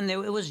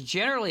it was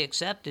generally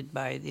accepted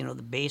by the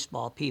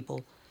baseball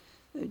people,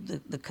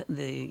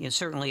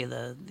 certainly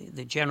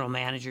the general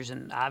managers,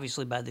 and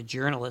obviously by the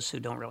journalists who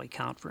don't really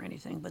count for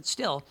anything. But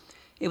still,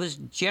 it was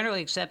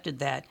generally accepted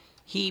that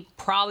he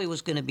probably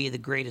was going to be the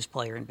greatest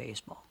player in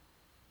baseball.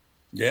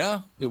 Yeah,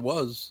 it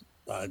was.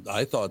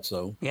 I thought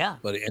so. Yeah.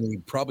 And he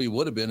probably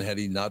would have been had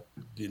he not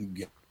been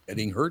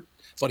getting hurt.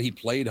 But he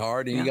played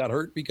hard, and he got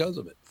hurt because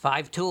of it.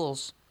 5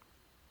 tools.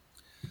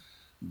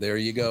 There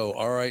you go.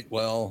 All right.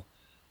 Well,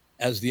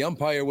 as the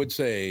umpire would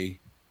say,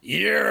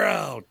 you're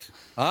out.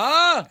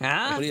 Huh?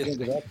 What do you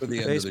think of that for the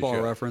end of the show?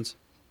 Baseball reference.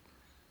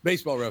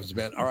 Baseball reference,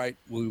 man. All right.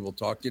 We will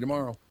talk to you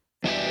tomorrow.